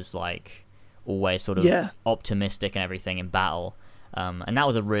that was, like, always sort of optimistic and everything in battle. And that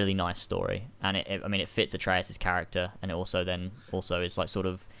was a really nice story. And it fits Atreus' character, and it also is, like, sort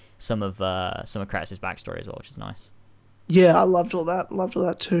of some of Kratos' backstory as well, which is nice. Yeah, I loved all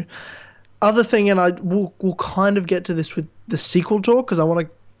that too. Other thing, and we'll kind of get to this with the sequel talk, because I want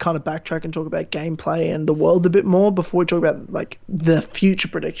to kind of backtrack and talk about gameplay and the world a bit more before we talk about like the future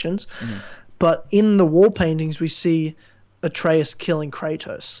predictions. But in the wall paintings, we see Atreus killing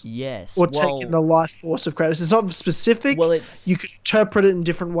Kratos. Yes. Or taking the life force of Kratos. It's not specific. Well, you could interpret it in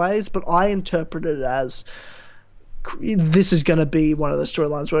different ways, but I interpret it as this is going to be one of the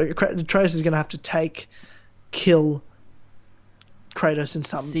storylines where Atreus is going to have to kill Kratos in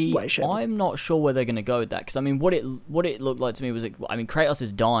some way, shape. I'm not sure where they're going to go with that, because I mean, what it looked like to me was, I mean, Kratos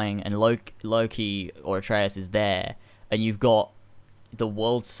is dying and Loki or Atreus is there, and you've got the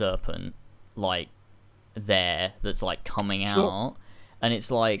World Serpent like there that's like coming out, and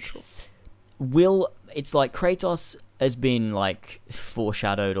it's like, it's like Kratos has been like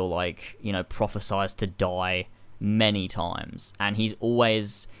foreshadowed or like, you know, prophesized to die many times, and he's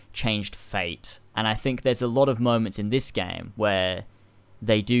always changed fate. And I think there's a lot of moments in this game where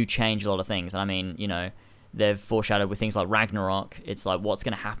they do change a lot of things. And I mean, you know, they've foreshadowed with things like Ragnarok. It's like, what's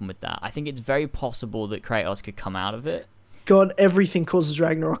going to happen with that? I think it's very possible that Kratos could come out of it. God, everything causes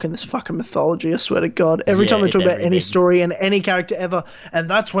Ragnarok in this fucking mythology, I swear to God. Every time they talk about any story and any character ever, and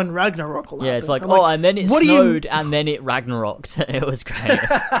that's when Ragnarok will happen. Yeah, it's like, and then it snowed, and then it Ragnaroked. It was great.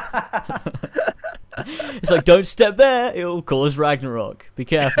 It's like, don't step there, it'll cause Ragnarok. Be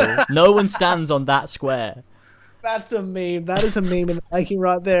careful. No one stands on that square. That's a meme. That is a meme in the making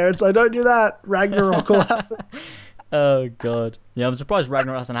right there. It's like, don't do that. Ragnarok will happen. Oh, God. Yeah, I'm surprised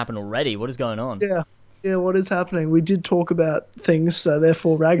Ragnarok hasn't happened already. What is going on? Yeah, what is happening? We did talk about things, so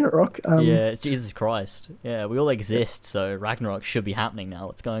therefore Ragnarok. Yeah, it's Jesus Christ. Yeah, we all exist, so Ragnarok should be happening now.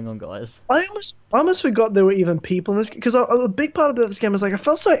 What's going on, guys? I almost forgot there were even people in this, because a big part about this game is like, I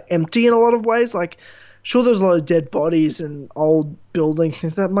felt so empty in a lot of ways. Like, sure, there's a lot of dead bodies and old buildings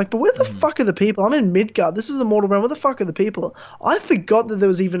and stuff. I'm like, but where the fuck are the people? I'm in Midgard. This is the mortal realm. Where the fuck are the people? I forgot that there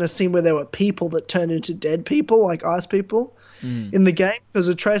was even a scene where there were people that turned into dead people, like ice people, in the game. Because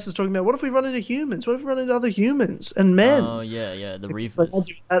Atreus is talking about, what if we run into humans? What if we run into other humans and men? Oh, yeah, the Reavers. Like, I'll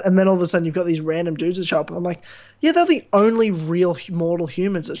do that. And then all of a sudden you've got these random dudes that show up. And I'm like, yeah, they're the only real mortal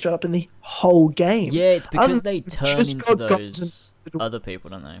humans that showed up in the whole game. Yeah, it's because they turn into those other people,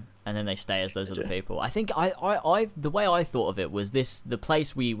 don't they? And then they stay as those other people. I think I the way I thought of it was the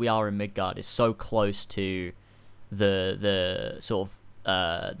place we are in Midgard is so close to the sort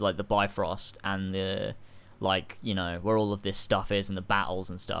of like the Bifrost and the, like, you know, where all of this stuff is and the battles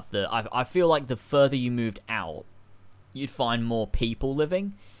and stuff, that I feel like the further you moved out, you'd find more people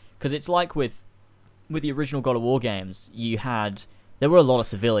living, because it's like with the original God of War games, there were a lot of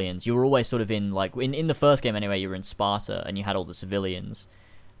civilians. You were always sort of in, like, in the first game anyway, you were in Sparta, and you had all the civilians,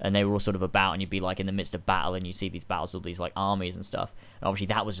 and they were all sort of about, and you'd be, like, in the midst of battle, and you see these battles with these, like, armies and stuff. And obviously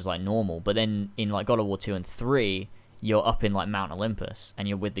that was just, like, normal. But then in, like, God of War 2 and 3, you're up in, like, Mount Olympus, and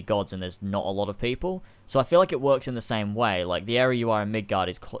you're with the gods, and there's not a lot of people. So I feel like it works in the same way. Like, the area you are in Midgard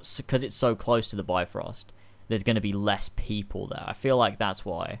is, because it's so close to the Bifrost, there's going to be less people there. I feel like that's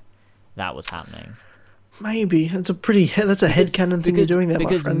why that was happening. Maybe. That's a headcanon thing you're doing there,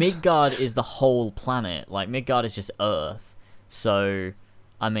 because my friend. Midgard is the whole planet. Like, Midgard is just Earth. So,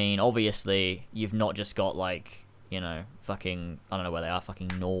 I mean, obviously, you've not just got, like, you know, fucking, I don't know where they are,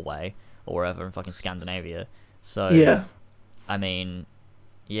 fucking Norway, or wherever, in fucking Scandinavia. So, yeah. I mean,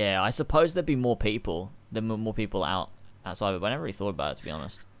 yeah, I suppose there'd be more people. There'd be more people outside, but I never really thought about it, to be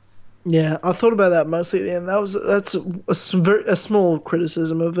honest. Yeah, I thought about that mostly at the end. That's a small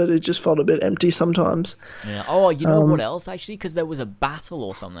criticism of it. It just felt a bit empty sometimes. Yeah. Oh, you know what else, actually? Because there was a battle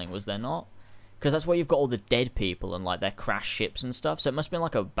or something, was there not? Because that's where you've got all the dead people and, like, their crashed ships and stuff. So it must have been,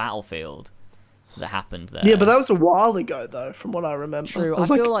 like, a battlefield that happened there. Yeah, but that was a while ago, though, from what I remember. True. I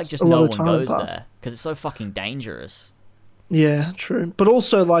feel like just no one goes there because it's so fucking dangerous. Yeah, true. But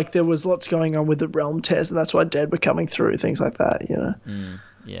also, like, there was lots going on with the realm tears, and that's why dead were coming through, things like that, you know?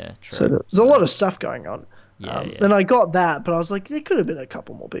 Yeah, true. So there's a lot of stuff going on. Yeah. And I got that, but I was like, there could have been a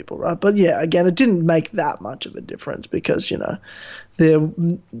couple more people, right? But yeah, again, it didn't make that much of a difference because, you know,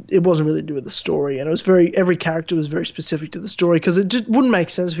 it wasn't really to do with the story, and it was every character was very specific to the story, because it just wouldn't make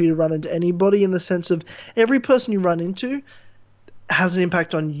sense for you to run into anybody, in the sense of every person you run into has an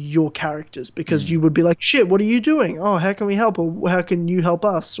impact on your characters, because you would be like, shit, what are you doing? Oh, how can we help? Or how can you help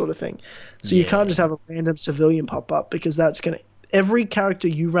us, sort of thing. So you can't just have a random civilian pop up, because that's going to, every character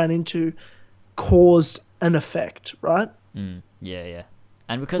you ran into caused an effect, right? Yeah.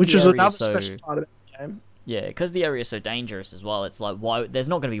 And because which is another special part of the game. Yeah, because the area is so dangerous as well. It's like, why there's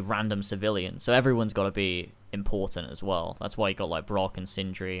not going to be random civilians, so everyone's got to be important as well. That's why you got, like, Brock and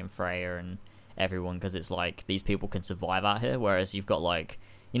Sindri and Freya and everyone, because it's like these people can survive out here. Whereas you've got, like,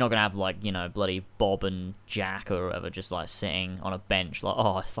 you're not gonna have, like, you know, bloody Bob and Jack or whatever just, like, sitting on a bench like,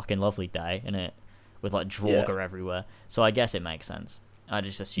 oh, it's a fucking lovely day, innit? With, like, Draugr everywhere. So I guess it makes sense. I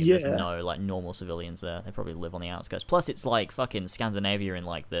just assume there's no, like, normal civilians there. They probably live on the outskirts. Plus, it's, like, fucking Scandinavia in,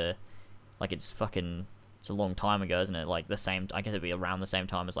 like, it's fucking, it's a long time ago, isn't it? Like, I guess it'd be around the same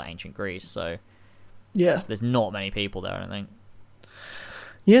time as, like, ancient Greece, so... Yeah. There's not many people there, I don't think.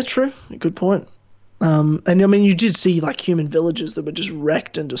 Yeah, true. Good point. And I mean, you did see like human villages that were just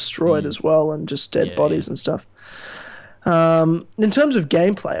wrecked and destroyed as well, and just dead bodies and stuff. In terms of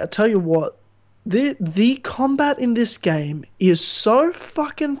gameplay, I tell you what, the combat in this game is so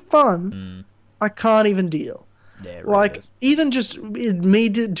fucking fun. I can't even deal. Yeah, it really Like, is. even just me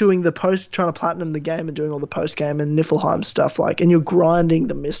doing the trying to platinum the game and doing all the post game and Niflheim stuff, like, and you're grinding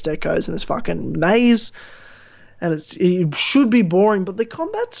the mist echoes in this fucking maze, and it should be boring, but the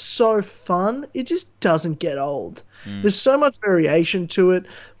combat's so fun, it just doesn't get old. There's so much variation to it.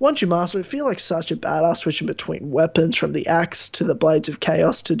 Once you master it, feel like such a badass switching between weapons, from the axe to the blades of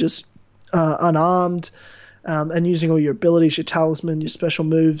chaos to just unarmed. And using all your abilities, your talisman, your special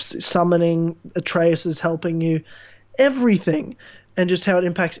moves, summoning, Atreus is helping you, everything, and just how it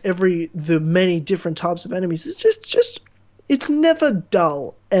impacts the many different types of enemies. It's it's never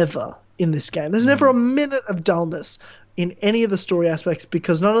dull, ever, in this game. There's never a minute of dullness in any of the story aspects,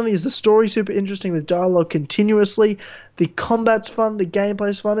 because not only is the story super interesting with dialogue continuously, the combat's fun, the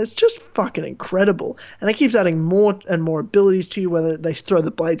gameplay's fun, it's just fucking incredible. And it keeps adding more and more abilities to you, whether they throw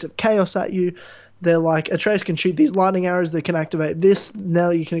the blades of chaos at you. They're like, Atreus can shoot these lightning arrows that can activate this. Now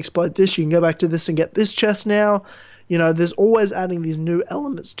you can explode this. You can go back to this and get this chest now. You know, there's always adding these new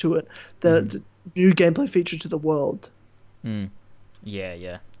elements to it. That's a new gameplay feature to the world.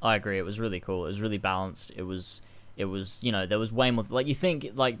 Yeah. I agree. It was really cool. It was really balanced. It was, you know, there was way more, like, you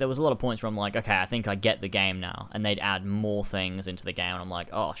think, like, there was a lot of points where I'm like, okay, I think I get the game now, and they'd add more things into the game, and I'm like,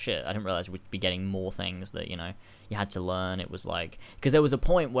 oh shit, I didn't realize we'd be getting more things that, you know, you had to learn. It was like, because there was a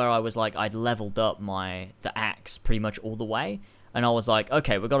point where I was like, I'd leveled up the axe pretty much all the way, and I was like,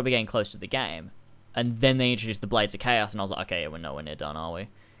 okay, we've got to be getting close to the game, and then they introduced the Blades of Chaos, and I was like, okay, yeah, we're nowhere near done, are we?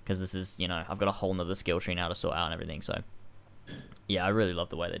 Because this is, you know, I've got a whole nother skill tree now to sort out and everything, so yeah, I really love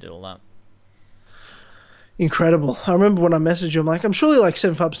the way they did all that. Incredible. I remember when I messaged you, I'm like, I'm surely like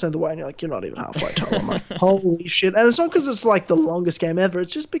 75% of the way, and you're like, you're not even halfway, Tom. I'm like, holy shit. And it's not because it's like the longest game ever.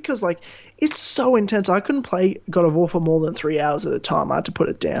 It's just because like it's so intense. I couldn't play God of War for more than 3 hours at a time. I had to put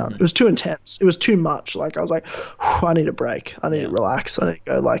it down. It was too intense. It was too much. Like, I was like, I need a break. I need to relax. I need to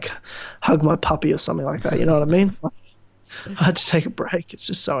go like hug my puppy or something like that. You know what I mean? Like, I had to take a break. It's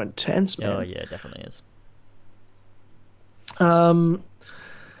just so intense, man. Oh yeah, it definitely is.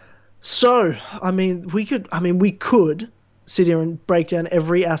 So, we could sit here and break down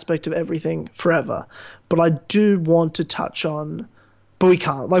every aspect of everything forever, but I do want to touch on, but we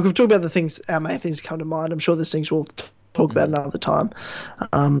can't. Like, we've talked about our main things that come to mind. I'm sure there's things we'll talk about another time.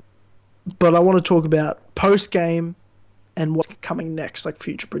 But I want to talk about post-game and what's coming next, like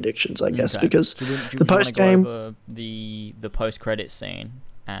future predictions, I guess, because the post-game... the post-credit scene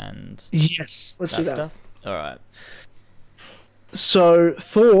and... Yes, let's do that. Stuff? All right. So,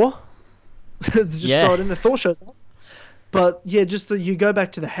 Thor... throw it in. The Thor shows up, but yeah, just you go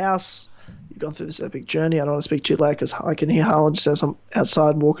back to the house. You've gone through this epic journey. I don't want to speak too loud because I can hear Harlan just as I'm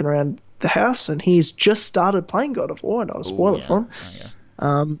outside walking around the house, and he's just started playing God of War. I don't want to spoil it for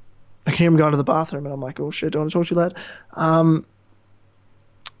him. I can hear him going to the bathroom, and I'm like, oh shit, don't want to talk too loud.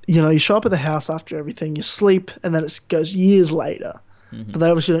 You know, you show up at the house after everything, you sleep, and then it goes years later. But they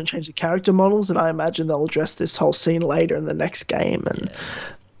obviously don't change the character models, and I imagine they'll address this whole scene later in the next game, and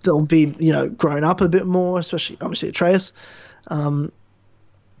they'll be, you know, grown up a bit more, especially obviously Atreus. And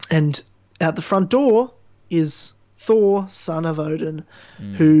out the front door is Thor, son of Odin,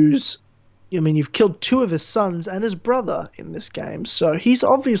 who's, I mean, you've killed 2 of his sons and his brother in this game, so he's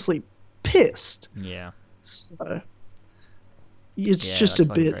obviously pissed. Yeah. So it's just a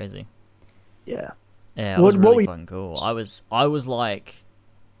bit crazy. Yeah. Yeah, it was really fucking cool. I was like,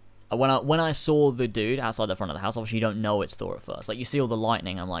 when I saw the dude outside the front of the house, obviously you don't know it's Thor at first. Like, you see all the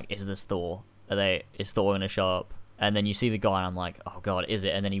lightning, I'm like, is this Thor? Is Thor gonna show up? And then you see the guy, and I'm like, oh god, is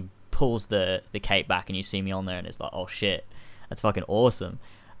it? And then he pulls the cape back, and you see me on there, and it's like, oh shit, that's fucking awesome.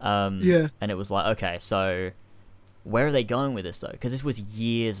 And it was like, okay, so where are they going with this though? Because this was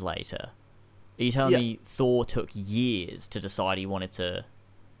years later. Are you telling me Thor took years to decide he wanted to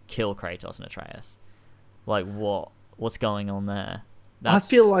kill Kratos and Atreus? Like, what's going on there? I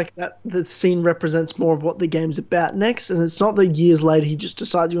feel like that the scene represents more of what the game's about next, and it's not that years later he just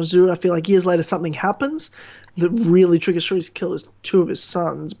decides he wants to do it. I feel like years later something happens that really triggers he's killed 2 of his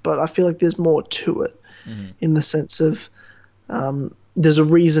sons, but I feel like there's more to it in the sense of there's a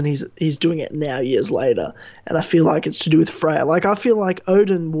reason he's doing it now years later, and I feel like it's to do with Freya. Like, I feel like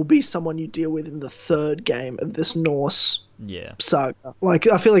Odin will be someone you deal with in the 3rd game of this Norse saga.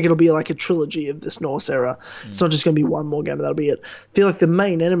 Like, I feel like it'll be like a trilogy of this Norse era. It's not just going to be one more game, that'll be it. I feel like the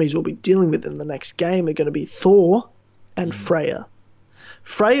main enemies we'll be dealing with in the next game are going to be Thor and Freya.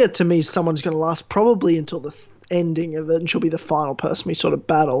 Freya, to me, is someone who's going to last probably until the ending of it, and she'll be the final person we sort of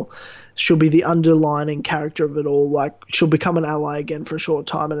battle. she'll be the underlining character of it all. Like, she'll become an ally again for a short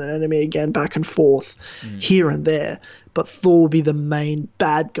time and an enemy again, back and forth, here and there. But Thor will be the main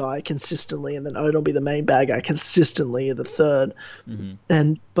bad guy consistently, and then Odin will be the main bad guy consistently in the third.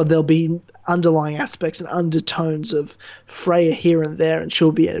 But there'll be underlying aspects and undertones of Freya here and there, and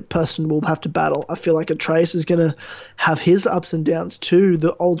she'll be a person we'll have to battle. I feel like Atreus is going to have his ups and downs too.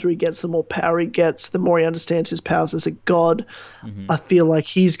 The older he gets, the more power he gets, the more he understands his powers as a god. I feel like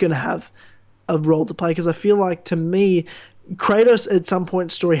he's going to have a role to play, because I feel like, to me, Kratos at some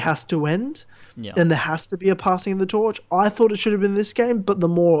point story has to end. Yeah. And there has to be a passing of the torch. I thought it should have been this game, but the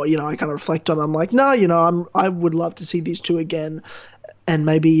more, I kind of reflect on it, I'm like, no, I would love to see these two again, and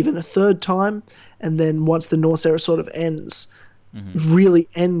maybe even a third time. And then once the Norse era sort of ends, really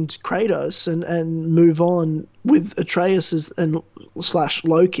end Kratos and move on with Atreus and /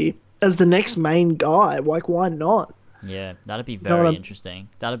 Loki as the next main guy. Like, why not? Yeah, that'd be very interesting.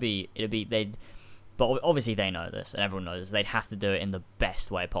 But obviously they know this, and everyone knows this. They'd have to do it in the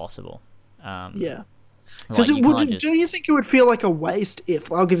best way possible. Yeah, because do you think it would feel like a waste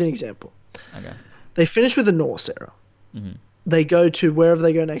if, I'll give you an example. Okay. They finish with the Norse era. They go to wherever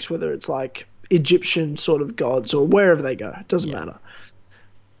they go next, whether it's like Egyptian sort of gods or wherever they go, it doesn't matter.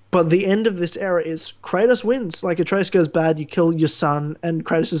 But the end of this era is Kratos wins. Like, Atreus goes bad, you kill your son, and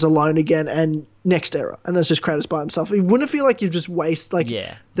Kratos is alone again, and next era. And that's just Kratos by himself. It wouldn't feel like you've just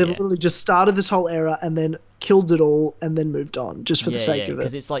they've literally just started this whole era and then killed it all and then moved on, just for the sake of it.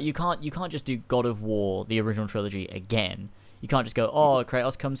 Because it's like, you can't just do God of War, the original trilogy, again. You can't just go, oh,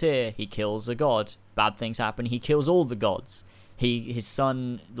 Kratos comes here, he kills a god, bad things happen, he kills all the gods. His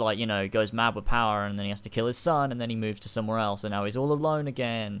son, goes mad with power, and then he has to kill his son, and then he moves to somewhere else, and now he's all alone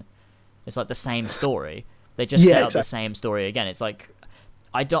again. It's like the same story. They just set up the same story again. It's like,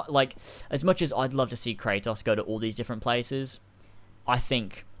 I don't, like, as much as I'd love to see Kratos go to all these different places, I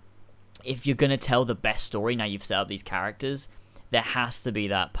think if you're going to tell the best story, now you've set up these characters, there has to be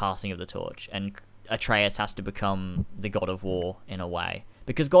that passing of the torch, and Atreus has to become the god of war in a way.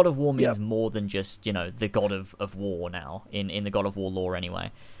 Because God of War means more than just, the god of war now, in the God of War lore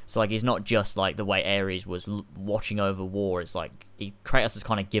anyway. So, like, he's not just, like, the way Ares was watching over war. It's like, Kratos has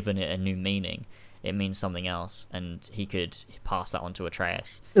kind of given it a new meaning. It means something else, and he could pass that on to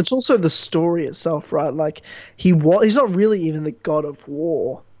Atreus. It's also the story itself, right? Like, he's not really even the god of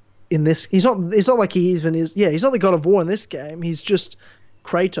war in this. It's not like he even is. Yeah, he's not the god of war in this game. He's just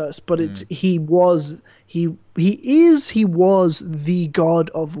Kratos, but he was the god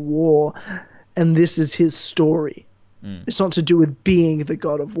of war, and this is his story. It's not to do with being the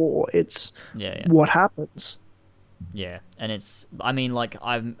god of war. It's what happens. Yeah, and it's, I mean, like,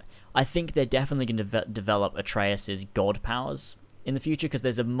 I think they're definitely going to develop Atreus's god powers in the future, because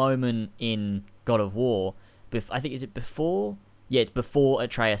there's a moment in God of War, I think, is it before? Yeah, it's before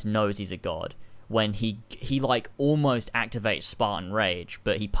Atreus knows he's a god, when he like almost activates Spartan Rage,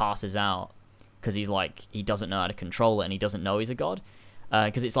 but he passes out because he's like, he doesn't know how to control it, and he doesn't know he's a god.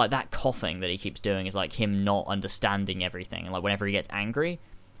 Because it's like that coughing that he keeps doing is like him not understanding everything, and like whenever he gets angry,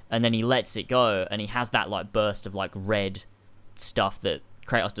 and then he lets it go, and he has that like burst of like red stuff that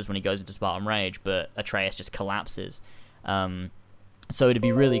Kratos does when he goes into Spartan Rage, but Atreus just collapses. So it'd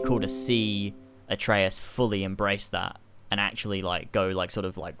be really cool to see Atreus fully embrace that and actually like go like sort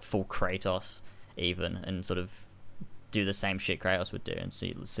of like full Kratos even, and sort of do the same shit Kratos would do, and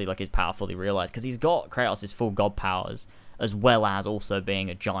see like his power fully realized, because he's got Kratos' full god powers as well as also being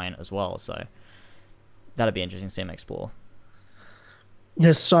a giant as well. So that'd be interesting to see him explore.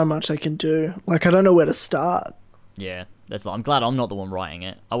 There's so much they can do. Like, I don't know where to start. Yeah, I'm glad I'm not the one writing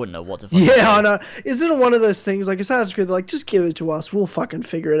it. I wouldn't know what to fucking do. I know. Isn't it one of those things, like, Assassin's Creed, they're like, just give it to us, we'll fucking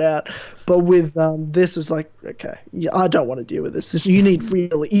figure it out. But with this, is like, okay, I don't want to deal with this. You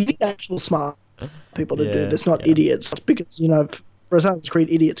need actual smart people to do this, not idiots. Because, for Assassin's Creed,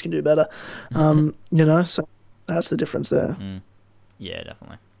 idiots can do better. So that's the difference there. Yeah,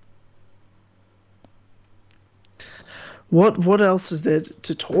 definitely. What else is there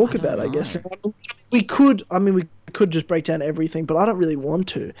to talk about, I guess? We could just break down everything, but I don't really want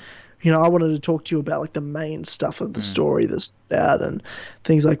to. I wanted to talk to you about like the main stuff of the story that's out and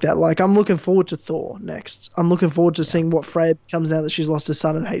things like that. Like, I'm looking forward to Thor next. I'm looking forward to seeing what Freya becomes now that she's lost her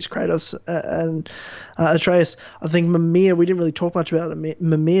son and hates Kratos and Atreus. I think Mimir, we didn't really talk much about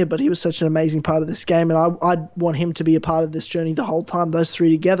Mimir, but he was such an amazing part of this game, and I'd want him to be a part of this journey the whole time. Those three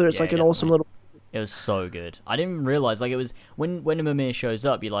together, it's like an awesome little... It was so good. I didn't even realize, like, it was when Mimir shows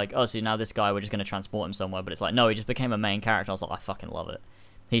up, you're like, oh, so now this guy, we're just going to transport him somewhere. But it's like, no, he just became a main character. I was like, I fucking love it.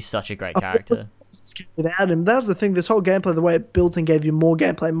 He's such a great character. Without him, that was the thing. This whole gameplay, the way it built and gave you more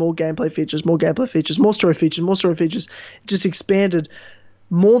gameplay features, more story features, more story features, it just expanded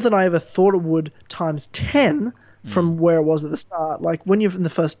more than I ever thought it would, times 10 from where it was at the start. Like when you're in the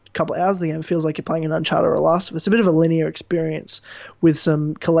first couple of hours of the game, it feels like you're playing an Uncharted or Last of Us. A bit of a linear experience with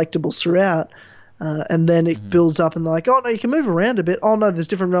some collectibles throughout. And then it builds up and they're like, oh, no, you can move around a bit. Oh, no, there's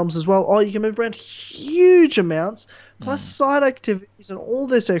different realms as well. Oh, you can move around huge amounts, plus side activities and all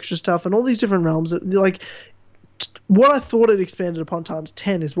this extra stuff and all these different realms. Like, what I thought it expanded upon times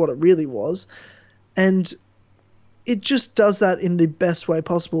 10 is what it really was. And it just does that in the best way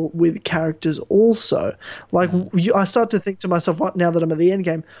possible with characters also. Like, I start to think to myself now that I'm at the end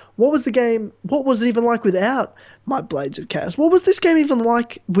game, what was it even like without my Blades of Chaos? What was this game even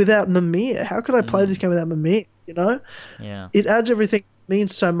like without Mimir? How could I play this game without Mimir, you know? Yeah. It adds everything. It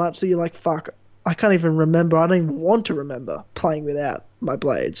means so much that you're like, fuck, I can't even remember. I don't even want to remember playing without my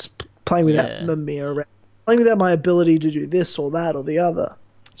Blades, playing without Mimir, playing without my ability to do this or that or the other.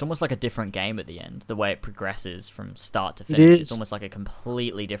 It's almost like a different game at the end, the way it progresses from start to finish. It's almost like a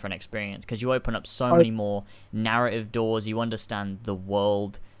completely different experience because you open up so many more narrative doors. You understand the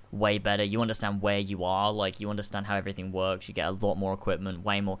world way better. You understand where you are. Like, you understand how everything works. You get a lot more equipment,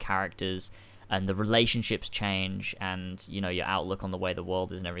 way more characters, and the relationships change, and, you know, your outlook on the way the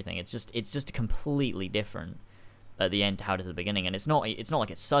world is and everything. It's just completely different at the end to how it is at the beginning. And it's not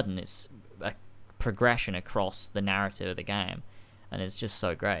like it's sudden. It's a progression across the narrative of the game. And it's just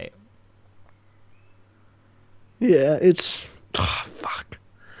so great. Yeah, it's... Oh, fuck.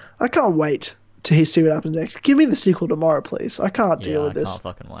 I can't wait to see what happens next. Give me the sequel tomorrow, please. I can't deal with this. I can't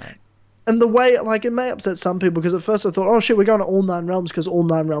fucking wait. And the way, like, it may upset some people, because at first I thought, oh shit, we're going to all 9 realms because all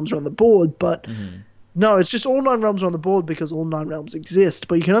 9 realms are on the board, but no, it's just all 9 realms are on the board because all 9 realms exist,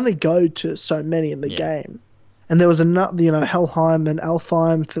 but you can only go to so many in the game. And there was another, you know, Helheim and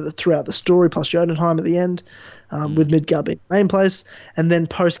Alfheim throughout the story, plus Jotunheim at the end. With Midgard being the main place, and then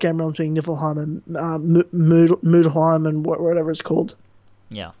post-game realms being Niflheim and Mudelheim and whatever it's called.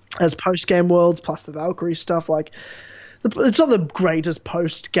 Yeah. As post-game worlds, plus the Valkyrie stuff. Like, it's not the greatest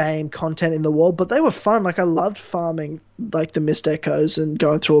post-game content in the world, but they were fun. Like, I loved farming, like, the Mist Echoes and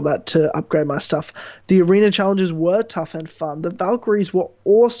going through all that to upgrade my stuff. The arena challenges were tough and fun. The Valkyries were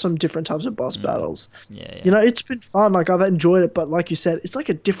awesome, different types of boss battles. Yeah. You know, it's been fun. Like, I've enjoyed it, but like you said, it's like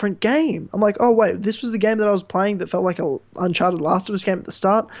a different game. I'm like, oh, wait, this was the game that I was playing that felt like a Uncharted Last of Us game at the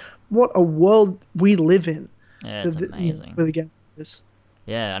start? What a world we live in. Yeah, it's amazing. With a game like this.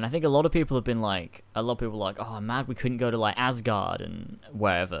 Yeah, and I think a lot of people have been like, oh, I'm mad we couldn't go to, like, Asgard and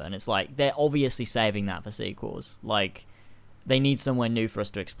wherever, and it's like, they're obviously saving that for sequels. Like, they need somewhere new for us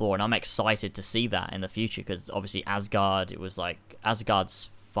to explore, and I'm excited to see that in the future, because obviously Asgard, it was like,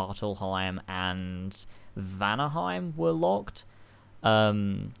 Asgard's Svartalfheim and Vanaheim were locked,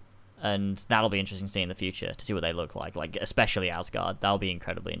 and that'll be interesting to see in the future, to see what they look like especially Asgard. That'll be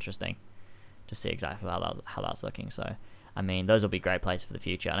incredibly interesting to see exactly how that's looking, so... I mean, those will be great places for the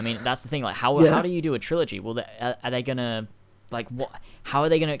future. And I mean, that's the thing. Like, how do you do a trilogy? Well, are they gonna, like, what? How are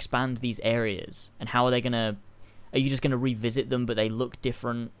they gonna expand these areas? And how are they gonna? Are you just gonna revisit them, but they look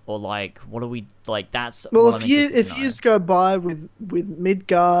different, or like, what are we like? That's well, if years go by with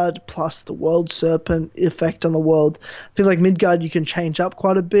Midgard plus the World Serpent effect on the world, I feel like Midgard you can change up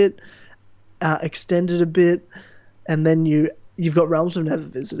quite a bit, extend it a bit, and then you've got realms we've never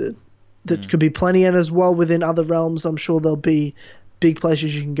visited. That could be plenty, and as well within other realms, I'm sure there'll be big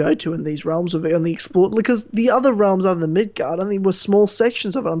places you can go to in these realms of only explored. Because the other realms other than Midgard, I think, were small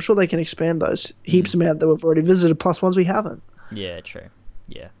sections of it. I'm sure they can expand those heaps amount that we've already visited, plus ones we haven't. Yeah, true.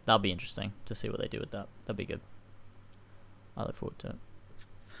 Yeah, that'll be interesting to see what they do with that. That'll be good. I look forward to it.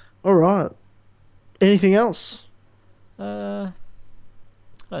 All right. Anything else? I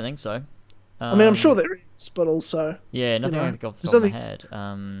don't think so. I mean, I'm sure there is, but also... Yeah, nothing I can think of the top of my head.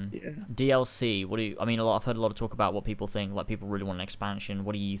 DLC, what do you... I mean, I've heard a lot of talk about what people think. Like, people really want an expansion.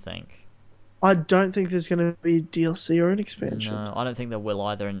 What do you think? I don't think there's going to be DLC or an expansion. No, I don't think there will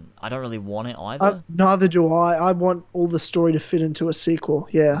either, and I don't really want it either. Neither do I. I want all the story to fit into a sequel,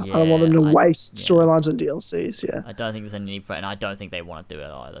 I don't want them to waste storylines on DLCs, I don't think there's any need for it, and I don't think they want to do it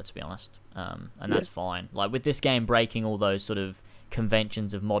either, to be honest. And that's fine. Like, with this game breaking all those sort of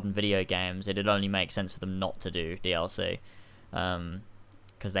conventions of modern video games, it'd only make sense for them not to do DLC,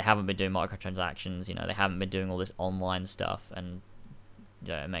 because they haven't been doing microtransactions, you know, they haven't been doing all this online stuff, and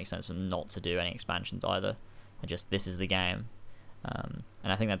it makes sense for them not to do any expansions either, and just, this is the game, and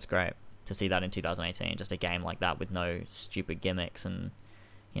I think that's great to see that in 2018, just a game like that with no stupid gimmicks and,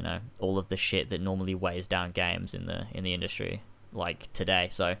 you know, all of the shit that normally weighs down games in the industry, like today,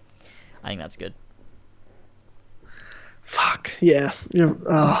 so I think that's good. Fuck, yeah. You're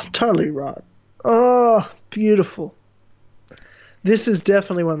totally right. Oh, beautiful. This is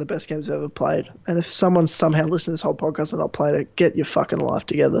definitely one of the best games I've ever played. And if someone's somehow listened to this whole podcast and not played it, get your fucking life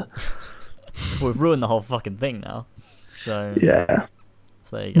together. We've ruined the whole fucking thing now. So yeah.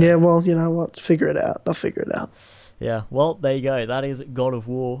 So there you go. Yeah, well, you know what? Figure it out. They'll figure it out. Yeah, well, there you go. That is God of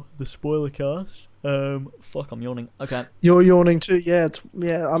War, the spoiler cast. Fuck, I'm yawning. Okay. You're yawning too. Yeah,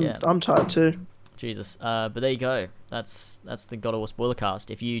 I'm tired too. Jesus. But there you go. That's the God of War spoiler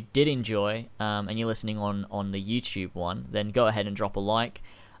cast. If you did enjoy, and you're listening on the YouTube one, then go ahead and drop a like.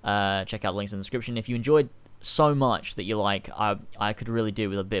 Check out links in the description. If you enjoyed so much that you're like, I could really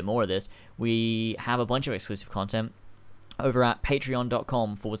do with a bit more of this, we have a bunch of exclusive content over at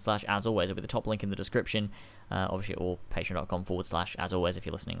patreon.com/as always. It'll be the top link in the description. Obviously, or patreon.com/as always if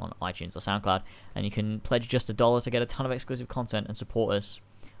you're listening on iTunes or SoundCloud. And you can pledge just $1 to get a ton of exclusive content and support us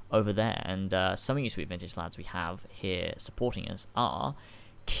over there. And some of you sweet vintage lads we have here supporting us are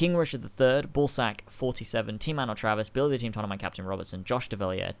King Richard III, Bullsack47, Team Manuel Travis, Billy the Team Tournament Captain Robertson, Josh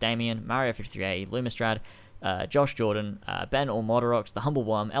DeVilliers, Damien, Mario53A, Lumistrad, Josh Jordan, Ben or Modorox, The Humble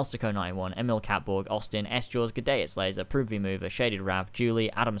Worm, Elstico91, Emil Catborg, Austin, S-Jaws, Good Day It's Laser, Prove V Mover, Shaded Rav,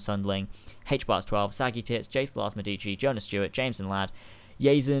 Julie, Adam Sundling, HBars12, Saggy Tits, Jace the Last Medici, Jonas Stewart, James and Ladd,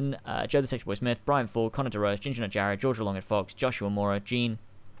 Yazin, Joe the Sexy Boy Smith, Brian Ford, Connor DeRose, Ginger Nut Jared, Georgia Longhead Fox, Joshua Mora, Gene,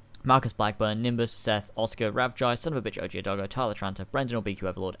 Marcus Blackburn, Nimbus, Seth, Oscar, Ravjai, Son of a Bitch, OG Doggo, Tyler Tranter, Brendan or BQ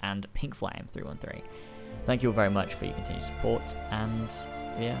Overlord, and Pink Flame 313. Thank you all very much for your continued support, and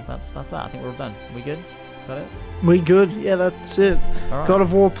yeah, that's that. I think we're all done. We good? Is that it? We good? Yeah, that's it. All right. God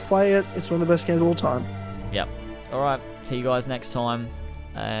of War, play it. It's one of the best games of all time. Yep. All right. See you guys next time,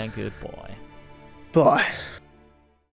 and goodbye. Bye.